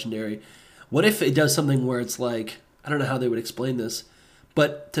third legendary, what if it does something where it's like, I don't know how they would explain this,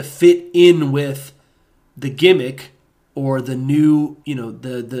 but to fit in with the gimmick or the new,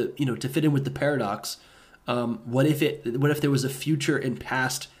 to fit in with the paradox, what if there was a future and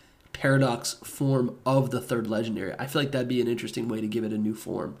past paradox form of the third legendary? I feel like that'd be an interesting way to give it a new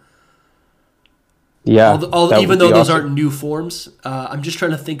form. Yeah, Even though those aren't new forms, I'm just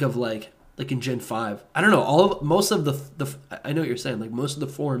trying to think of like in Gen 5. I don't know. Most of the I know what you're saying. Like most of the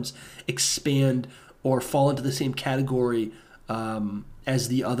forms expand or fall into the same category as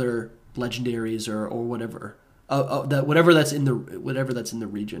the other legendaries or whatever. Whatever that's in the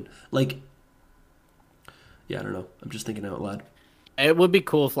region. Like Yeah, I don't know. I'm just thinking out loud. It would be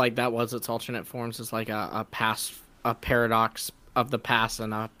cool if like that was its alternate forms, as like a paradox of the past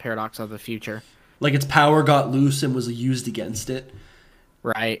and a paradox of the future. Like its power got loose and was used against it,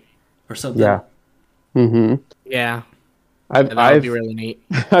 Right. or something. Yeah. Mm-hmm. Yeah. That would be really neat.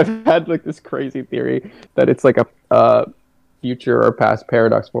 I've had like this crazy theory that it's like a future or past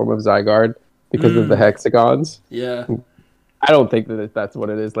paradox form of Zygarde because of the hexagons. Yeah. I don't think that that's what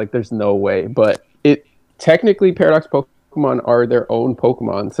it is. Like, there's no way. But it technically, paradox Pokemon are their own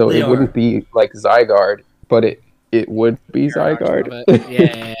Pokemon, so it wouldn't be like Zygarde, but it would be Zygarde.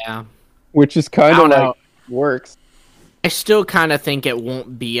 Yeah. Which is kind of like works. I still kind of think it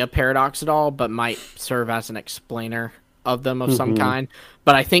won't be a paradox at all, but might serve as an explainer of them of some kind.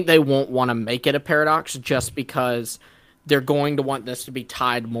 But I think they won't want to make it a paradox just because they're going to want this to be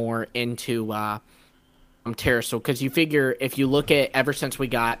tied more into Terrastal. Because you figure if you look at ever since we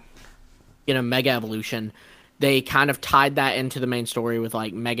got Mega Evolution, they kind of tied that into the main story with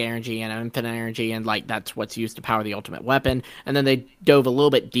like Mega Energy and Infinite Energy, and like that's what's used to power the ultimate weapon. And then they dove a little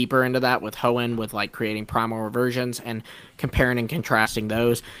bit deeper into that with Hoenn, with like creating primal reversions and comparing and contrasting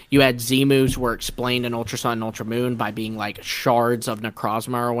those. You had Z-moves were explained in Ultra Sun and Ultra Moon by being like shards of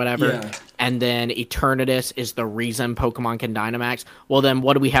Necrozma or whatever. Yeah. And then Eternatus is the reason Pokemon can Dynamax. Well, then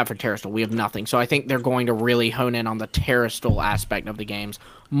what do we have for Terrastal? We have nothing. So I think they're going to really hone in on the Terrastal aspect of the games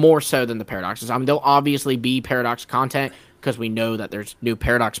more so than the Paradoxes. I mean, there'll obviously be Paradox content because we know that there's new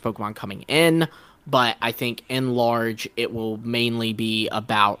Paradox Pokemon coming in, but I think in large it will mainly be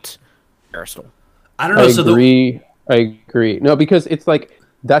about Terrastal. I don't know. I agree. No, because it's like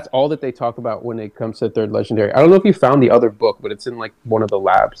that's all that they talk about when it comes to third legendary. I don't know if you found the other book, but it's in like one of the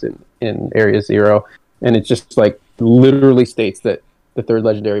labs in Area Zero, and it just like literally states that the third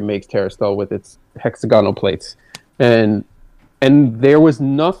legendary makes Terrastal with its hexagonal plates, and there was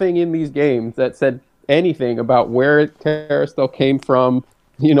nothing in these games that said anything about where Terrastal came from,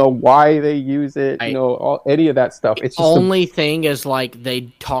 why they use it, any of that stuff. It's just only thing is like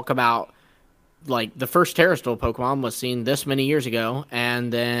they talk about like the first Terrastal Pokemon was seen this many years ago,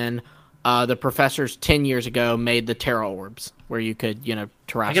 and then the professors 10 years ago made the Terra Orbs where you could,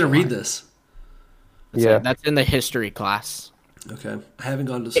 terrestrialize. I gotta read this. That's in the history class. Okay, I haven't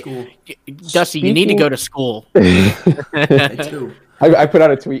gone to school. Dusty, you need to go to school. I do. I put out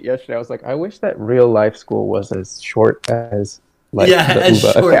a tweet yesterday. I was like, I wish that real life school was as short as the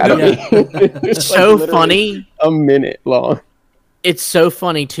Uva Academy. Yeah. It's so like funny. A minute long. It's so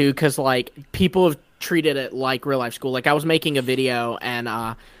funny too, because like people have treated it like real life school. Like I was making a video and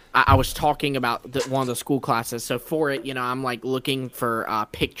I was talking about one of the school classes. So for it, I'm like looking for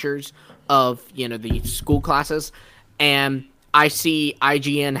pictures of the school classes, and I see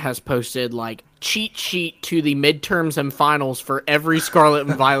IGN has posted like cheat sheet to the midterms and finals for every Scarlet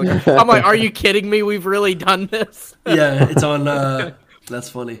and Violet. I'm like, are you kidding me? We've really done this? Yeah, it's on. That's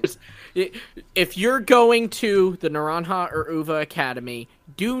funny. If you're going to the Naranja or Uva Academy,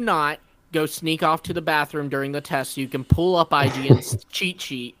 do not go sneak off to the bathroom during the test so you can pull up IGN's cheat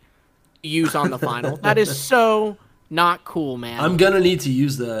sheet to use on the final. That is so not cool, man. I'm gonna need to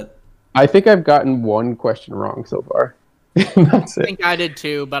use that. I think I've gotten one question wrong so far. That's it. I think I did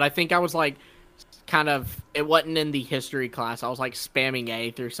too, but I think I was like it wasn't in the history class. I was like spamming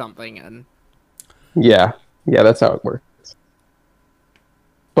A through something, and yeah, that's how it works.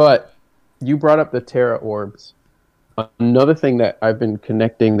 But you brought up the Terra Orbs. Another thing that I've been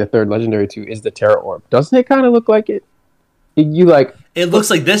connecting the third legendary to is the Terra Orb. Doesn't it kind of look like it? It looks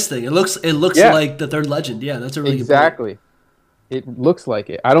like this thing. It looks like the third legend. Yeah, that's a really exactly. It looks like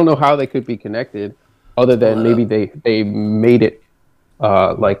it. I don't know how they could be connected, other than maybe they made it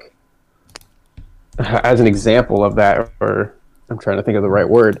like as an example of that, or I'm trying to think of the right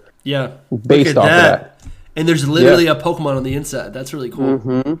word. Yeah, based off of that. And there's literally a Pokemon on the inside. That's really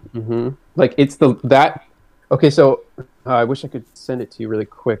cool. Like it's that. Okay, so I wish I could send it to you really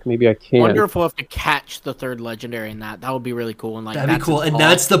quick. Maybe I can. I wonder if we'll have to catch the third legendary in that. That would be really cool. And like that'd be cool. And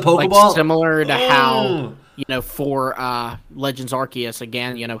that's the Pokeball, like, similar to how for Legends Arceus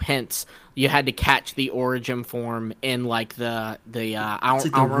again. Hence you had to catch the origin form in like the I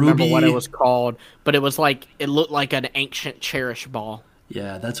don't remember what it was called, but it was like it looked like an ancient Cherish ball.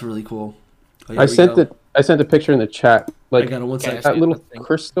 Yeah, that's really cool. Oh, I sent a picture in the chat. Like I got it, one second. That little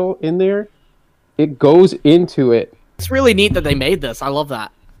crystal in there. It goes into it. It's really neat that they made this. I love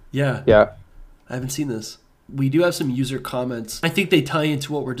that. Yeah. Yeah. I haven't seen this. We do have some user comments. I think they tie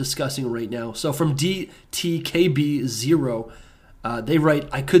into what we're discussing right now. So from DTKB0, they write,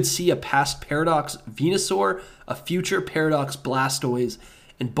 I could see a past Paradox Venusaur, a future Paradox Blastoise,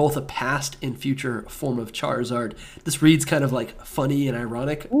 in both a past and future form of Charizard. This reads kind of like funny and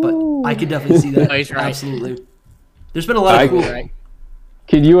ironic, but I could definitely see that. Oh, he's right. Absolutely. There's been a lot of cool. Right.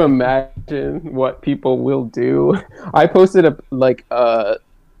 Can you imagine what people will do? I posted an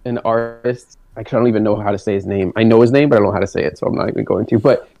artist. I don't even know how to say his name. I know his name, but I don't know how to say it, so I'm not even going to.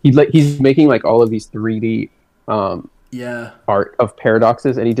 But he's making like all of these 3D art of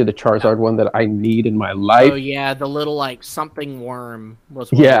paradoxes, and he did a Charizard one that I need in my life. Oh yeah, the little like something worm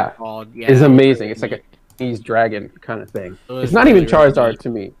was what it was called. Yeah, it's amazing. It's like a Chinese dragon kind of thing. It's not even Charizard to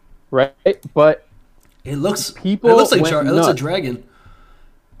me, right? But it looks like it looks a dragon.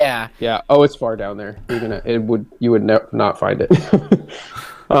 Yeah. Yeah. Oh, it's far down there. You would not find it.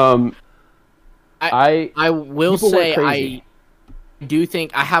 I will say I do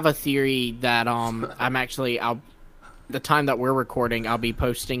think I have a theory that I'm actually the time that we're recording I'll be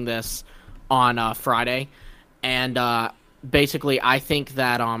posting this on Friday, and basically I think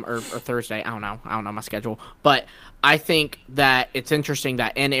that or Thursday, I don't know my schedule, but I think that it's interesting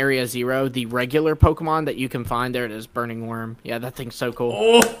that in Area 0, the regular Pokemon that you can find, there it is, Burning Worm. Yeah, that thing's so cool.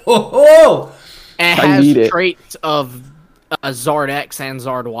 Oh. And it has traits of Zard X and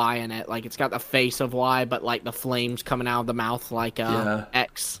Zard Y in it. Like, it's got the face of Y, but like the flames coming out of the mouth like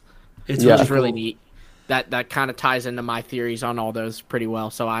X. It's really neat. That kind of ties into my theories on all those pretty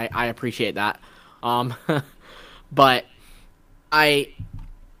well, so I appreciate that. But I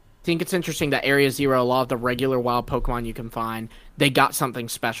think it's interesting that Area 0, a lot of the regular wild Pokemon you can find, they got something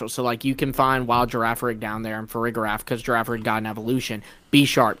special. So, like, you can find wild Girafarig down there and Farigiraf because Girafarig got an evolution.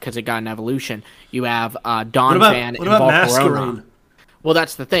 B-Sharp because it got an evolution. You have Donphan and Volcarona. Well,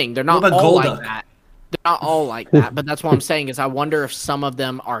 that's the thing. They're not all like that. They're not all like that, but that's what I'm saying is I wonder if some of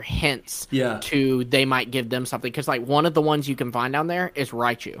them are hints to they might give them something. Because, like, one of the ones you can find down there is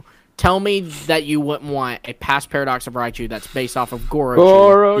Raichu. Tell me that you wouldn't want a past Paradox of Raichu that's based off of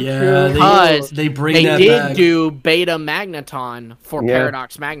Gorochu. Yeah, because they did do Beta Magneton for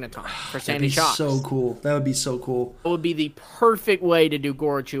Paradox Magneton for Sandy Shocks. So cool. That would be so cool. It would be the perfect way to do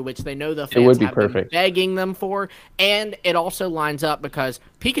Gorochu, which they know the fans have been begging them for. And it also lines up because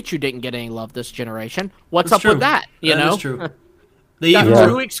Pikachu didn't get any love this generation. What's up with that? You know? That's true. They got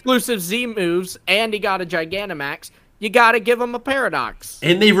 2 exclusive Z moves, and he got a Gigantamax. You gotta give him a Paradox.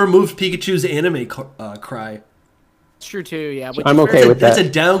 And they removed Pikachu's anime cry. It's true too, yeah. I'm okay with that. That's a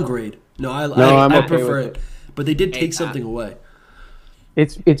downgrade. I prefer it. But they did take something away.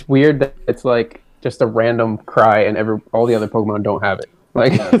 It's weird that it's like just a random cry and all the other Pokemon don't have it.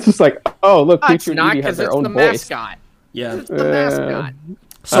 Like it's just like, oh look, Pikachu and Eevee have their own voice. Mascot. Yeah, it's the mascot.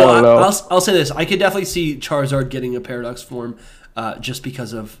 So I'll say this: I could definitely see Charizard getting a Paradox form, just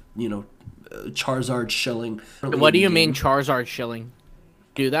because of Charizard shilling. What do you mean Charizard shilling?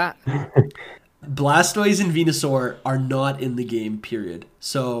 Do that? Blastoise and Venusaur are not in the game, period.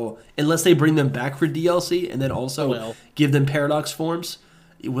 So unless they bring them back for DLC and then also give them Paradox forms,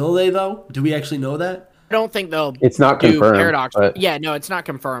 will they though? Do we actually know that? I don't think they'll. It's not confirmed. Paradox. But... Yeah, no, it's not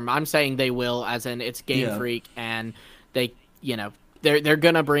confirmed. I'm saying they will, as in it's Game Freak, and they, they're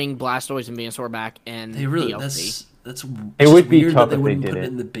gonna bring Blastoise and Venusaur back in DLC. That's it would be weird tough that they if wouldn't they put did it it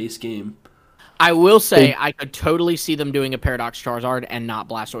in the base game. I will say I could totally see them doing a Paradox Charizard and not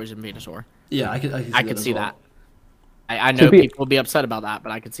Blastoise and Venusaur. Yeah, I could see that. I know people will be upset about that,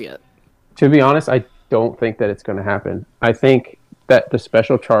 but I could see it. To be honest, I don't think that it's going to happen. I think that the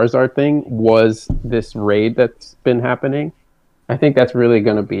special Charizard thing was this raid that's been happening. I think that's really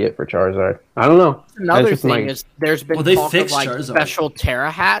going to be it for Charizard. I don't know. Another thing is there's been talk of like Charizard. Special Terra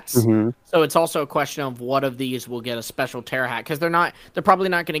hats. Mm-hmm. So it's also a question of what of these will get a special Terra hat, because they're probably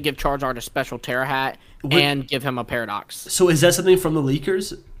not going to give Charizard a special Terra hat and give him a Paradox. So is that something from the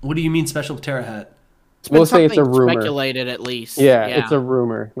leakers? What do you mean special Terra hat? We'll say it's a rumor. Speculated at least. Yeah, it's a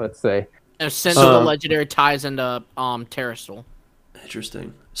rumor. Let's say. Since the legendary ties into Terrastal.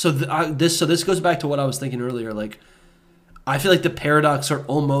 Interesting. So this goes back to what I was thinking earlier. Like, I feel like the Paradox are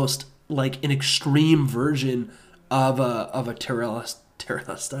almost like an extreme version of a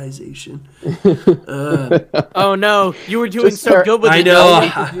terrastization. Oh no, you were doing so good with it. I know. I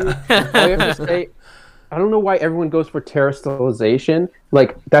have to say, I don't know why everyone goes for terrestrialization.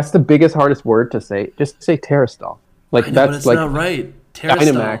 Like, that's the biggest, hardest word to say. Just say terrestrial. Like, but it's not right.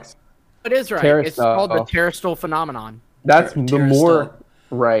 Dynamax. It is right. It's called the terrestrial phenomenon. That's the more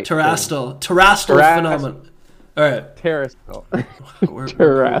right. Terrestrial phenomenon. All right. Terrestrial.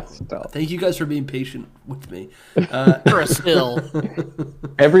 Terrestrial. Thank you guys for being patient with me. Terrestrial.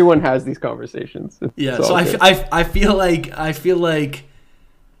 Everyone has these conversations. Yeah. So I feel like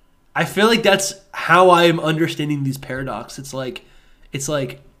that's how I am understanding these Paradox. It's like It's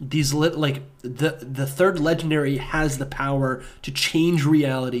like the third legendary has the power to change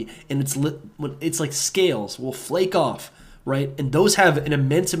reality, and it's like scales will flake off, right? And those have an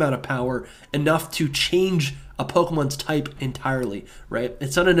immense amount of power, enough to change a Pokemon's type entirely, right?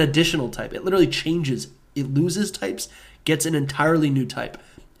 It's not an additional type. It literally changes. It loses types, gets an entirely new type.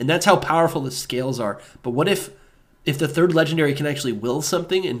 And that's how powerful the scales are. But what if the third legendary can actually will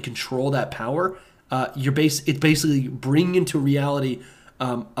something and control that power? It's basically bringing into reality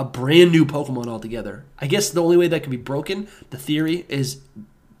a brand new Pokemon altogether. I guess the only way that can be broken, the theory, is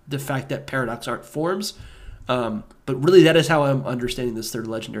the fact that Paradox aren't forms. But really, that is how I'm understanding this third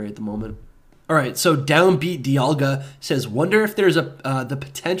legendary at the moment. All right, so Downbeat Dialga says, wonder if there's the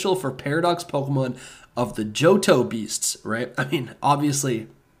potential for Paradox Pokemon of the Johto beasts, right? I mean, obviously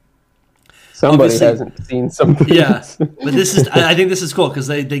hasn't seen something. Yeah, but I think this is cool because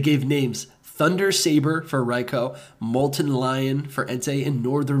they gave names. Thunder Saber for Raikou, Molten Lion for Entei, and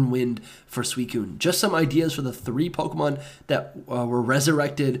Northern Wind for Suicune. Just some ideas for the 3 Pokemon that were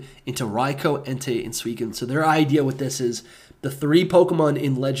resurrected into Raikou, Entei, and Suicune. So their idea with this is the 3 Pokemon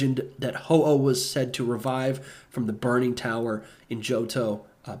in Legend that Ho-Oh was said to revive from the Burning Tower in Johto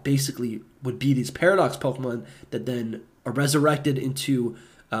basically would be these Paradox Pokemon that then are resurrected into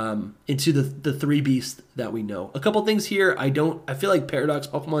the 3 beasts that we know. A couple things here. I feel like Paradox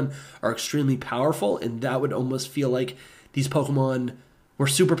Pokemon are extremely powerful, and that would almost feel like these Pokemon were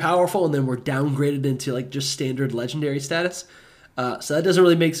super powerful and then were downgraded into like just standard legendary status. So that doesn't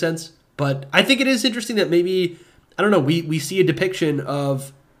really make sense. But I think it is interesting that maybe, I don't know, we see a depiction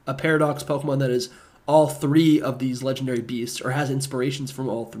of a Paradox Pokemon that is all 3 of these legendary beasts, or has inspirations from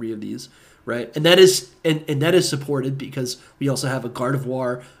all 3 of these. Right, and that is supported because we also have a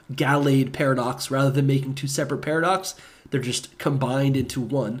Gardevoir Gallade Paradox. Rather than making 2 separate Paradox, they're just combined into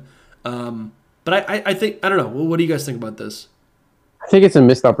one. But I think, I don't know. What do you guys think about this? I think it's a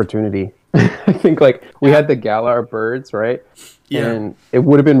missed opportunity. I think like we had the Galar birds, right? Yeah. And it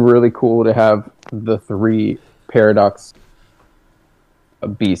would have been really cool to have the 3 Paradox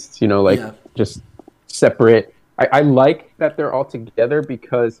beasts. Just separate. I like that they're all together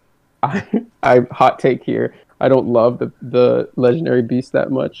because I hot take here. I don't love the legendary beast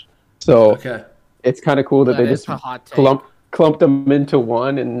that much, so it's kind of cool that they just clumped them into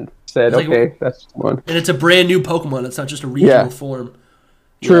one and said, "Okay, that's one." And it's a brand new Pokemon. It's not just a regional form.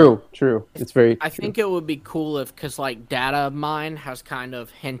 True. It's very. I think it would be cool because like Data Mine has kind of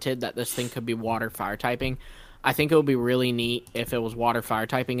hinted that this thing could be water fire typing. I think it would be really neat if it was water fire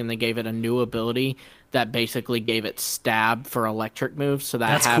typing and they gave it a new ability that basically gave it stab for electric moves, so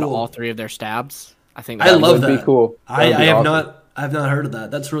that had all 3 of their stabs. I think I love that. Would be cool. I have not heard of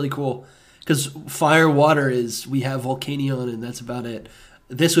that. That's really cool because fire water is, we have Volcanion and that's about it.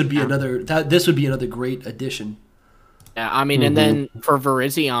 This would be another great addition. Yeah, I mean, and then for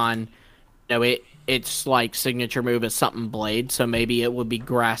Virizion, its like signature move is something blade, so maybe it would be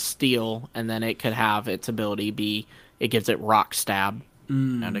grass steel, and then it could have its ability be, it gives it rock stab,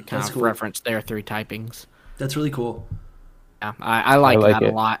 and to kind of reference their 3 typings. That's really cool. Yeah, I like that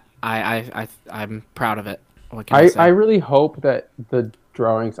a lot. I'm proud of it. What can I say? I really hope that the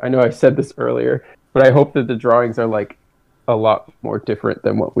drawings, I know I said this earlier, but I hope that the drawings are like a lot more different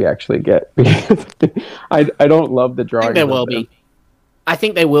than what we actually get. I don't love the drawings. I think they will be. I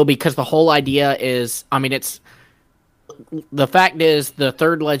think they will, because the whole idea is, I mean, the fact is, the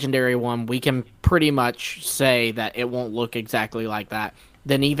 3rd legendary one, we can pretty much say that it won't look exactly like that.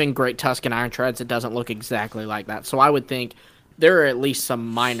 Then even Great Tusk and Iron Treads, it doesn't look exactly like that. So I would think there are at least some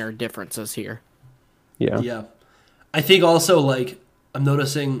minor differences here. Yeah. I think also, like, I'm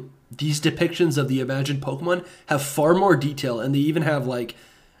noticing these depictions of the imagined Pokemon have far more detail, and they even have like,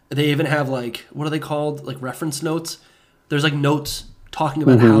 what are they called? Like reference notes. There's like notes talking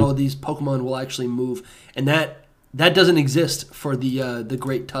about how these Pokemon will actually move, and that doesn't exist for the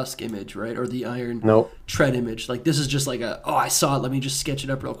Great Tusk image, right? Or the Iron Tread image. Like, this is just like I saw it, let me just sketch it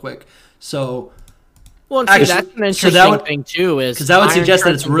up real quick. So, well, and that's an interesting thing too, is because that would suggest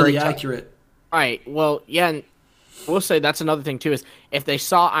that it's really accurate. Right. Well, yeah, and we'll say that's another thing too, is if they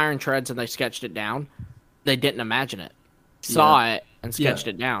saw Iron Treads and they sketched it down, they didn't imagine it. Saw it and sketched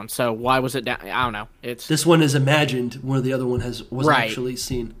it down. So why was it down? I don't know. This one is imagined, where the other one was actually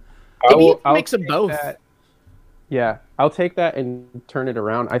seen. Maybe it's a mix of both. Yeah, I'll take that and turn it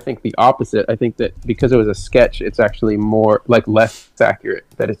around. I think the opposite. I think that because it was a sketch, it's actually more like less accurate.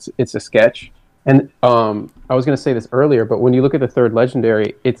 That it's a sketch. And I was going to say this earlier, but when you look at the 3rd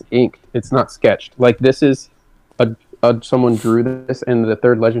legendary, it's inked. It's not sketched. Like, this is someone drew this, and the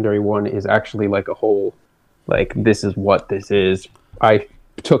 3rd legendary one is actually like a whole, like, this is what this is. I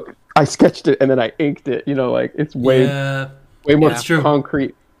sketched it and then I inked it. Like, it's way. way more That's true.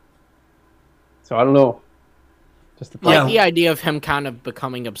 concrete. So I don't know. Just Like the idea of him kind of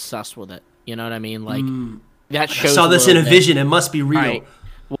becoming obsessed with it. You know what I mean? Like that I shows. saw this in a bit. vision. It must be real. Right.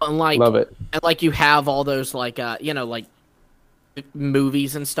 Well, and like, love it. And like you have all those like like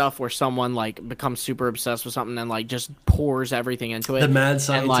movies and stuff where someone like becomes super obsessed with something and like just pours everything into it. The mad And,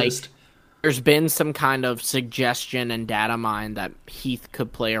 scientist. like, there's been some kind of suggestion and data mine that Heath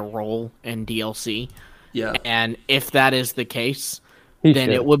could play a role in DLC. Yeah. And if that is the case,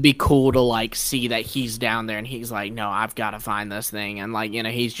 Then it would be cool to like see that he's down there and he's like, no, I've got to find this thing, and like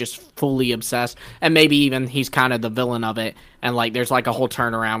he's just fully obsessed, and maybe even he's kind of the villain of it, and like there's like a whole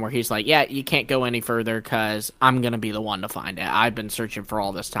turnaround where he's like, yeah, you can't go any further because I'm gonna be the one to find it. I've been searching for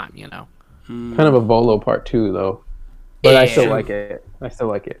all this time, kind of a Volo part 2 though, but I still like it.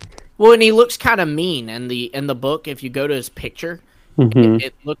 Well, and he looks kind of mean in the book. If you go to his picture,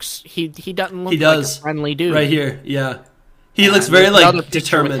 it looks he doesn't look like a friendly dude right here. Yeah. He looks very like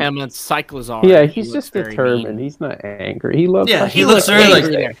determined. With him and Cyclozar. Yeah, he's just determined. He's not angry. He loves. Yeah, he looks very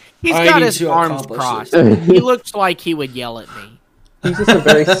like. He's got his arms crossed. He looks like he would yell at me. He's just a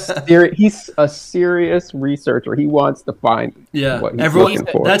very serious. He's a serious researcher. He wants to find. What he's looking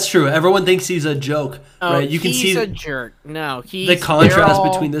for. That's true. Everyone thinks he's a joke, right? You can see he's a jerk. No, he's the contrast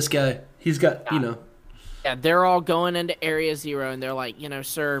between this guy. He's got Yeah, they're all going into Area Zero, and they're like,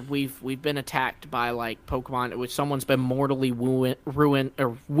 sir, we've been attacked by like Pokemon, which someone's been mortally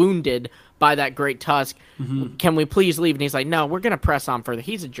wounded by that great tusk. Mm-hmm. Can we please leave? And he's like, no, we're gonna press on further.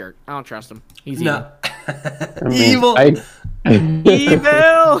 He's a jerk. I don't trust him. He's evil. Evil.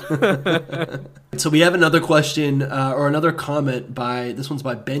 Evil. So we have another question or another comment this one's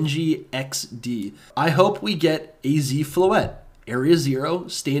by Benji XD. I hope we get AZ Floette. Area Zero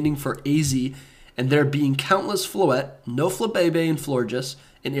standing for AZ. And there being countless Floette, no Flabebe and Florges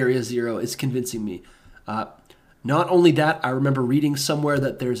in Area Zero is convincing me. Not only that, I remember reading somewhere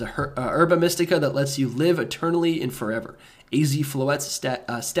that there's a Herba Mystica that lets you live eternally and forever. AZ Floette's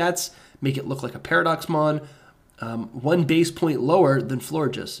stats make it look like a Paradoxmon, one base point lower than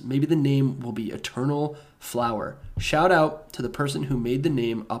Florges. Maybe the name will be Eternal Flower. Shout out to the person who made the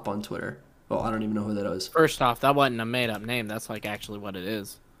name up on Twitter. Well, I don't even know who that is. First off, that wasn't a made-up name. That's like actually what it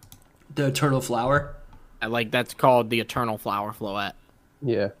is. The Eternal Flower? Like, that's called the Eternal Flower Floette.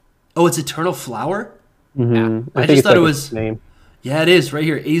 Yeah. Oh, it's Eternal Flower? Mm-hmm. Yeah. I just thought it was... Name. Yeah, it is, right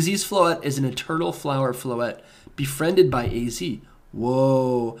here. AZ's Floette is an Eternal Flower Floette, befriended by AZ.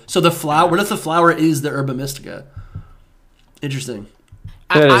 Whoa. So the flower... What if the flower is the Herba Mystica? Interesting.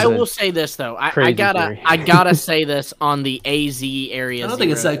 I will say this, though. I gotta say this on the AZ Area. I don't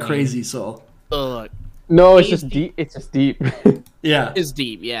think it's that crazy, Saul. Look. No, it's just deep. It's just deep. Yeah. It's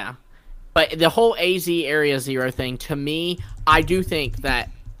deep, yeah. But the whole AZ Area Zero thing, to me, I do think that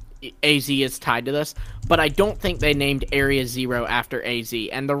AZ is tied to this, but I don't think they named Area Zero after AZ.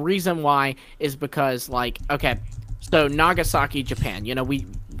 And the reason why is because, like, okay, so Nagasaki, Japan,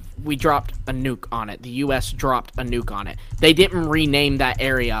 we dropped a nuke on it. The U.S. dropped a nuke on it. They didn't rename that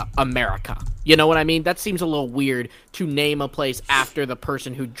area America. You know what I mean? That seems a little weird to name a place after the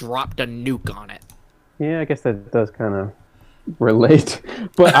person who dropped a nuke on it. Yeah, I guess that does kind of relate,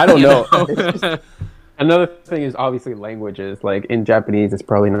 but I don't know. Just, another thing is obviously languages. Like in Japanese, it's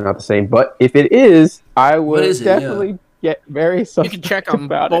probably not the same. But if it is, I would definitely get very. You can check on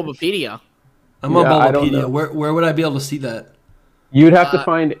Bulbapedia. I'm on Bulbapedia. Where would I be able to see that? You'd have to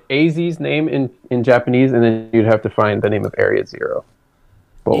find AZ's name in Japanese, and then you'd have to find the name of Area Zero.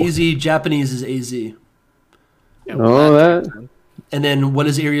 Both. AZ Japanese is AZ. Yeah, that. And then what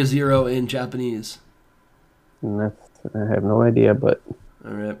is Area Zero in Japanese? I have no idea, but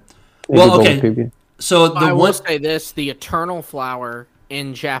all right. Well, okay. So I will say this: the Eternal Flower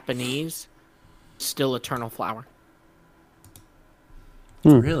in Japanese, still Eternal Flower.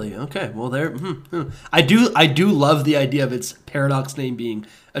 Really? Okay. Well, there. I do love the idea of its paradox name being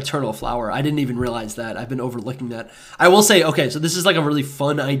Eternal Flower. I didn't even realize that. I've been overlooking that. I will say, okay, so this is like a really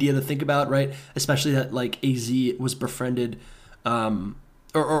fun idea to think about, right? Especially that like AZ was befriended.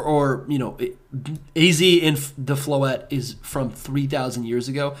 Or AZ in the Floette is from 3,000 years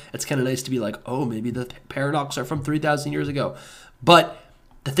ago. It's kind of nice to be like, oh, maybe the Paradox are from 3,000 years ago. But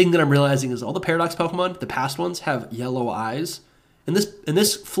the thing that I'm realizing is all the Paradox Pokemon, the past ones, have yellow eyes. And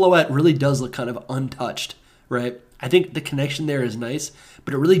this Floette really does look kind of untouched, right? I think the connection there is nice,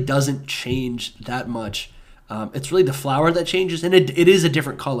 but it really doesn't change that much. It's really the flower that changes, and it is a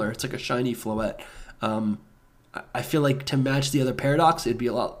different color. It's like a shiny Floette. I feel like to match the other Paradox, it'd be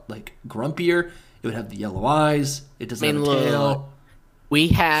a lot like grumpier. It would have the yellow eyes. It doesn't have a tail. We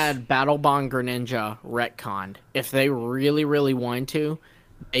had Battle Bond Greninja retconned. If they really, really wanted to,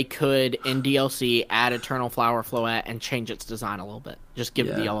 they could, in DLC, add Eternal Flower Floette and change its design a little bit. Just give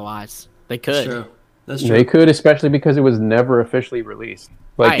it the yellow eyes. They could. That's true. That's true. They could, especially because it was never officially released.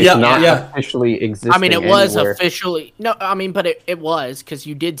 Like, it's not officially existing. I mean, it was anywhere. officially... No, I mean, but it was, because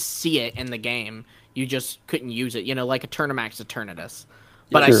you did see it in the game. You just couldn't use it. You know, like Eternamax Eternatus.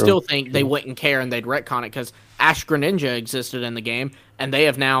 But I still think they wouldn't care and they'd retcon it because Ash Greninja existed in the game, and they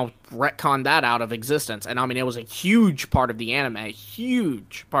have now retconned that out of existence. And I mean, it was a huge part of the anime,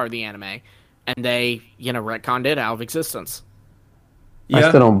 and they, retconned it out of existence.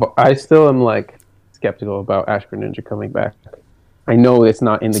 Yeah. I still am like skeptical about Ash Greninja coming back. I know it's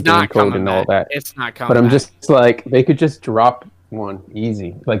not in the game code and all that. It's not coming But I'm back. just like, they could just drop one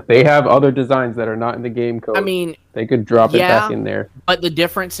easy. Like, they have other designs that are not in the game code. I mean, they could drop it back in there. But the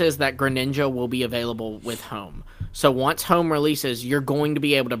difference is that Greninja will be available with Home. So once Home releases, you're going to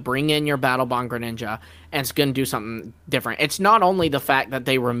be able to bring in your Battle Bond Greninja, and it's going to do something different. It's not only the fact that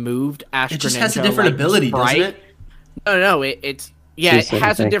they removed Ash Greninja. It just has a different ability, doesn't it? No, it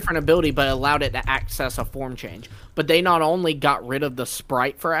has a different ability, but allowed it to access a form change. But they not only got rid of the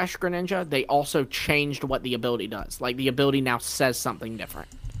sprite for Ash Greninja, they also changed what the ability does. Like, the ability now says something different.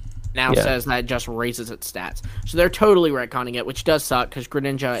 Now says that it just raises its stats. So they're totally retconning it, which does suck, because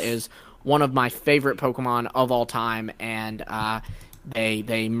Greninja is one of my favorite Pokemon of all time, and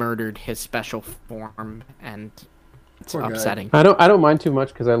they murdered his special form, and it's upsetting. I don't mind too much,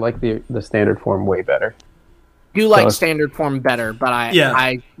 because I like the standard form way better. Do like standard form better, but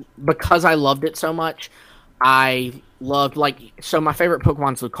I because I loved it so much, I loved my favorite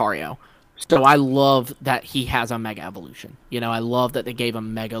Pokemon's Lucario. So I love that he has a Mega Evolution. I love that they gave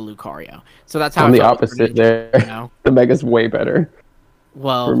him Mega Lucario. So that's how I'm the opposite there. The Mega's way better.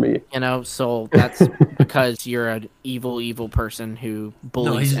 Well, for me. So that's because you're an evil person who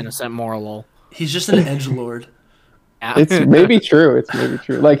bullies innocent Morlul. He's just an edgelord. Yeah. It's maybe true.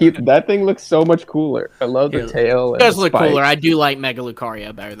 Like, that thing looks so much cooler. I love the tail. It does look cooler. I do like Mega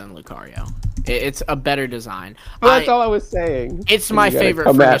Lucario better than Lucario. It's a better design. Well, that's all I was saying. It's my favorite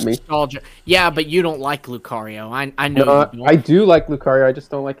for nostalgia. Yeah, but you don't like Lucario. I know. No, I do like Lucario. I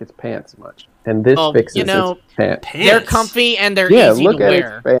just don't like its pants much. And this fixes its pants. They're comfy and they're easy to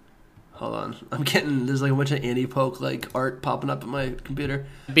wear. Its Hold on. there's like a bunch of anti-poke art popping up on my computer.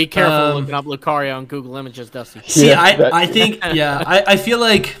 Be careful looking up Lucario on Google Images, Dusty. See, I think, I feel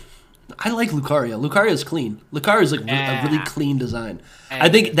like I like Lucario. Lucario's clean. Lucario's like a really clean design. I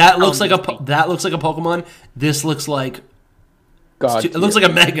think that looks like a Pokemon. This looks like it looks like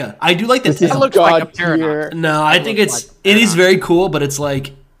a Mega. I do like the tail. It looks like a Paradox. No, I think it is very cool, but it's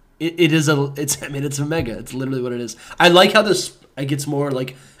like it's a Mega. It's literally what it is. I like how it gets more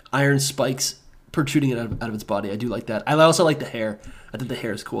like iron spikes protruding out of its body. I do like that. I also like the hair. I think the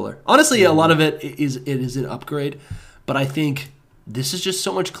hair is cooler. Honestly, a lot of it is an upgrade, but I think this is just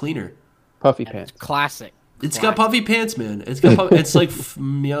so much cleaner. Puffy pants. Classic. It's got puffy pants, man. It's like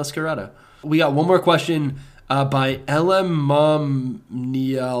Meowscarada. We got one more question by LM Mom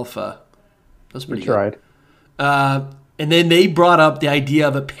Nialpha. That's pretty good. Tried. And then they brought up the idea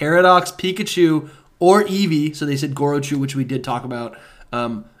of a Paradox Pikachu or Eevee. So they said Gorochu, which we did talk about,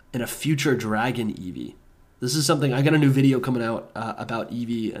 and a future Dragon Eevee. This is something, I got a new video coming out about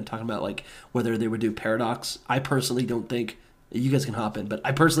Eevee and talking about like whether they would do Paradox. I personally don't think, you guys can hop in, but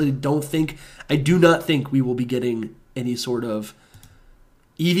I personally I do not think we will be getting any sort of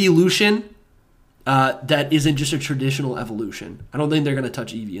evolution that isn't just a traditional evolution. I don't think they're going to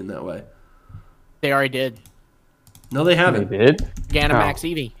touch Eevee in that way. They already did. No, they haven't. They did? Gigantamax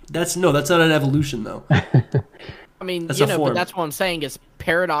Eevee. That's not an evolution though. I mean, but that's what I'm saying is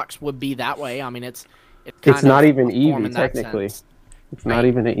Paradox would be that way. I mean, it's not even Eevee technically. It's not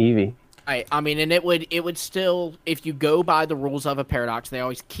even an Eevee. Right. I mean, and it would still, if you go by the rules of a Paradox, they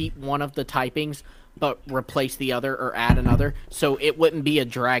always keep one of the typings but replace the other or add another. So it wouldn't be a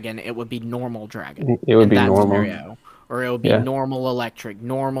dragon; it would be normal dragon. It would be normal. Scenario. Or it would be normal electric,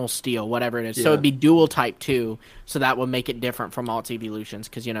 normal steel, whatever it is. Yeah. So it'd be dual type 2, so that would make it different from all its evolutions,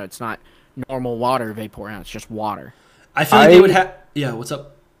 because, it's not normal water Vaporeon, it's just water. I feel like they would have... Yeah, what's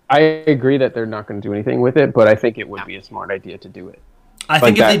up? I agree that they're not going to do anything with it, but I think it would be a smart idea to do it. I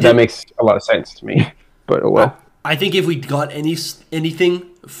think if they did, that makes a lot of sense to me, but well. I think if we got any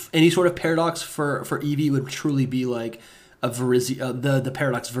sort of Paradox for Eevee, it would truly be like a the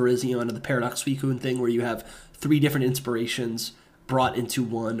Paradox Virizion or the Paradox Suicune thing, where you have 3 different inspirations brought into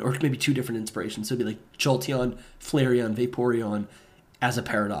one, or maybe 2 different inspirations. So it'd be like Jolteon, Flareon, Vaporeon as a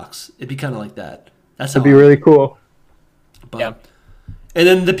Paradox. It'd be kind of like that. That'd be really cool. But, and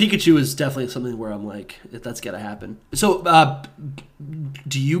then the Pikachu is definitely something where I'm like, that's got to happen. So,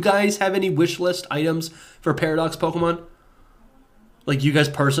 do you guys have any wish list items for Paradox Pokemon? Like you guys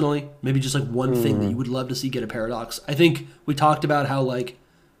personally, maybe just like one thing that you would love to see get a Paradox. I think we talked about how like,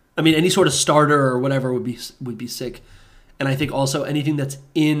 I mean, any sort of starter or whatever would be sick, and I think also anything that's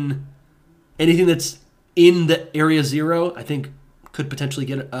in the Area Zero, I think could potentially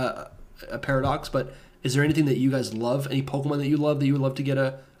get a Paradox. But is there anything that you guys love? Any Pokemon that you would love to get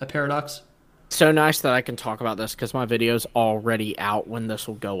a Paradox? So nice that I can talk about this because my video's already out when this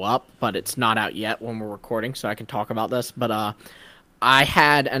will go up, but it's not out yet when we're recording, so I can talk about this. But I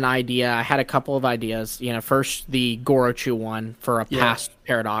had an idea. I had a couple of ideas. First the Gorochu one for a past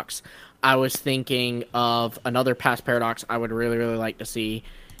Paradox. I was thinking of another past Paradox I would really, really like to see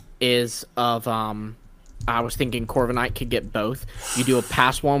is of I was thinking Corviknight could get both. You do a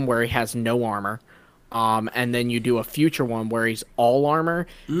past one where he has no armor. And then you do a future one where he's all armor,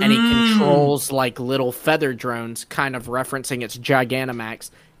 and he controls like little feather drones, kind of referencing its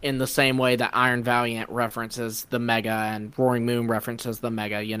Gigantamax in the same way that Iron Valiant references the Mega and Roaring Moon references the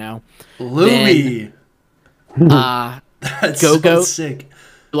Mega, Lumi! That's Go-Goat, so sick.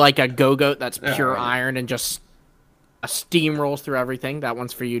 like a Go-Goat that's pure iron and just steamrolls through everything. That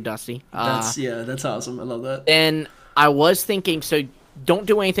one's for you, Dusty. That's awesome. I love that. And I was thinking, so don't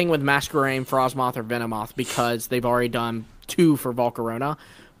do anything with Masquerain, Frostmoth, or Venomoth because they've already done 2 for Volcarona.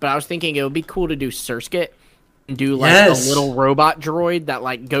 But I was thinking it would be cool to do Surskit and do like a little robot droid that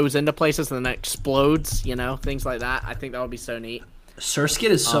like goes into places and then explodes, things like that. I think that would be so neat. Surskit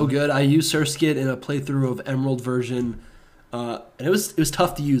is so good. I used Surskit in a playthrough of Emerald version, and it was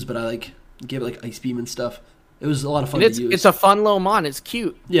tough to use, but I gave it like Ice Beam and stuff. It was a lot of fun to use. It's a fun little mon. It's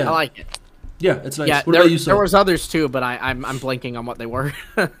cute. Yeah, I like it. Yeah, it's nice. Yeah, what about you, there was others too, but I'm blanking on what they were.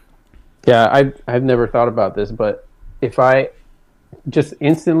 Yeah, I've never thought about this, but if I just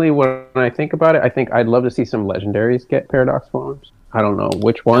instantly when I think about it, I think I'd love to see some legendaries get Paradox forms. I don't know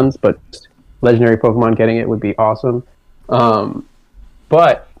which ones, but legendary Pokemon getting it would be awesome.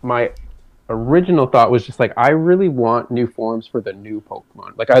 But my original thought was just like I really want new forms for the new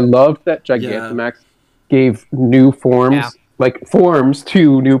Pokemon. Like I loved that Gigantamax gave new forms, like forms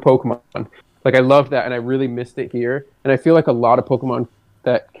to new Pokemon. Like I love that, and I really missed it here. And I feel like a lot of Pokemon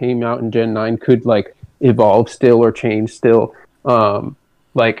that came out in Gen 9 could like evolve still or change still.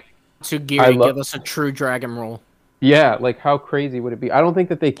 Like to give us a true Dragon Roll. Yeah, like how crazy would it be? I don't think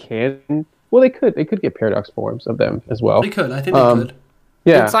that they can. Well, they could. They could get Paradox forms of them as well. They could. I think they could.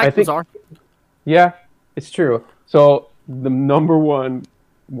 Yeah, I think. Yeah, it's true. So the number one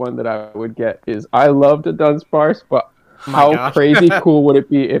that I would get is I love the Dunsparce, but how crazy cool would it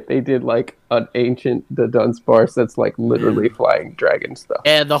be if they did like an ancient the Dunsparce that's like literally flying dragon stuff?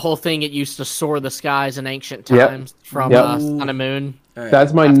 Yeah, the whole thing it used to soar the skies in ancient times from Sun and Moon. Right.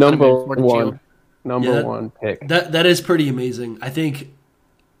 That's my number one pick. That is pretty amazing. I think,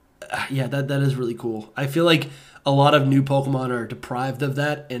 that is really cool. I feel like a lot of new Pokemon are deprived of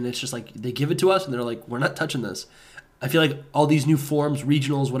that, and it's just like they give it to us, and they're like, we're not touching this. I feel like all these new forms,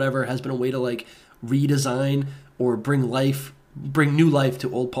 regionals, whatever, has been a way to like redesign or bring new life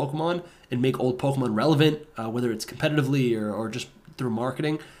to old Pokemon and make old Pokemon relevant, whether it's competitively or just through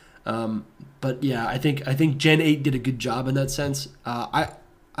marketing. But yeah, I think Gen 8 did a good job in that sense.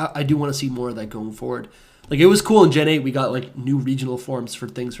 I do want to see more of that going forward. Like it was cool in Gen 8 we got like new regional forms for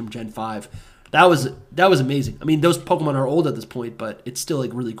things from Gen 5. That was amazing. I mean, those Pokemon are old at this point, but it's still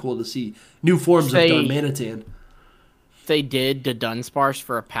like really cool to see new forms of Darmanitan. If they did the Dunsparce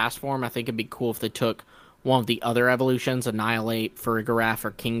for a past form, I think it'd be cool if they took one of the other evolutions, Annihilate, Farigiraf,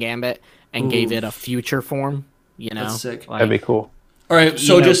 or Kingambit, and gave it a future form. That's sick. That'd be cool. All right,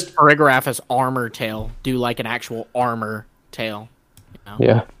 so just Farigiraf as armor tail, do like an actual armor tail.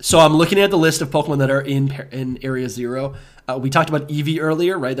 Yeah. So I'm looking at the list of Pokemon that are in Area Zero. We talked about Eevee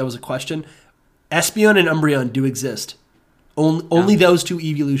earlier, right? That was a question. Espeon and Umbreon do exist. Only those 2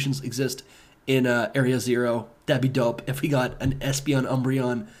 evolutions exist in Area Zero. That'd be dope if we got an Espeon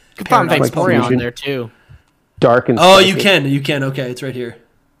Umbreon. You could find Vaporeon there too. Dark and you can. Okay, it's right here.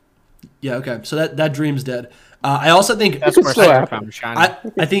 Yeah, okay. So that dream's dead. I also think that's where I found shiny.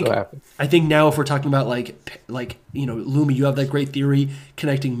 I think now if we're talking about like Lumi, you have that great theory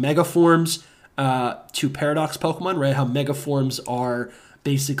connecting Megaforms to Paradox Pokemon, right? How Megaforms are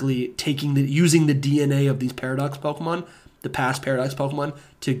basically using the DNA of these Paradox Pokemon, the past Paradox Pokemon,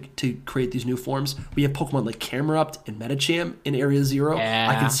 to create these new forms. We have Pokemon like Camerupt and Medicham in Area Zero. Yeah.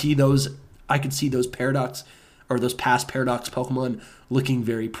 I could see those Paradox or those past Paradox Pokemon looking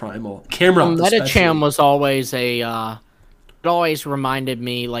very primal. Camerupt, Medicham was always it always reminded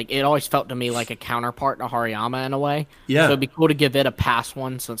me, like, it always felt to me like a counterpart to Hariyama in a way. Yeah. So it'd be cool to give it a past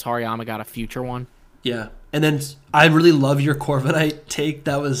one since Hariyama got a future one. Yeah. And then I really love your Corviknight take.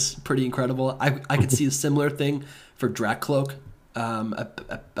 That was pretty incredible. I could see a similar thing for Dracloak. a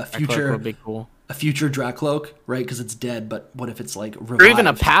That future would be cool. a future Dracloak, right? Because it's dead. But what if it's like revived? Or even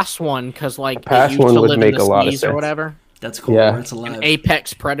a past one, because like it past used one to would live make in the a lot of seas or sense. whatever. That's cool. Yeah. Where it's alive. An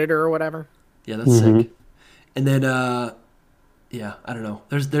apex predator or whatever. Yeah, that's sick. And then, yeah, I don't know.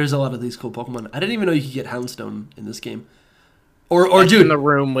 There's a lot of these cool Pokemon. I didn't even know you could get Houndstone in this game. Or That's dude, in the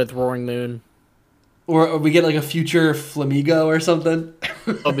room with Roaring Moon. or we get like a future Flamigo or something.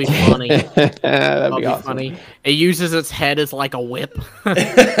 That'll be funny. That'd That'll be be awesome. funny. It uses its head as like a whip.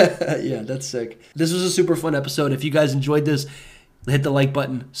 Yeah, that's sick. This was a super fun episode. If you guys enjoyed this, hit the like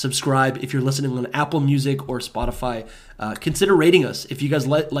button, subscribe. If you're listening on Apple Music or Spotify, consider rating us. If you guys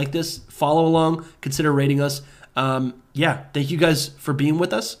like this, follow along, consider rating us. Yeah, thank you guys for being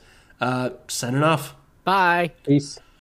with us. Signing off. Bye. Peace.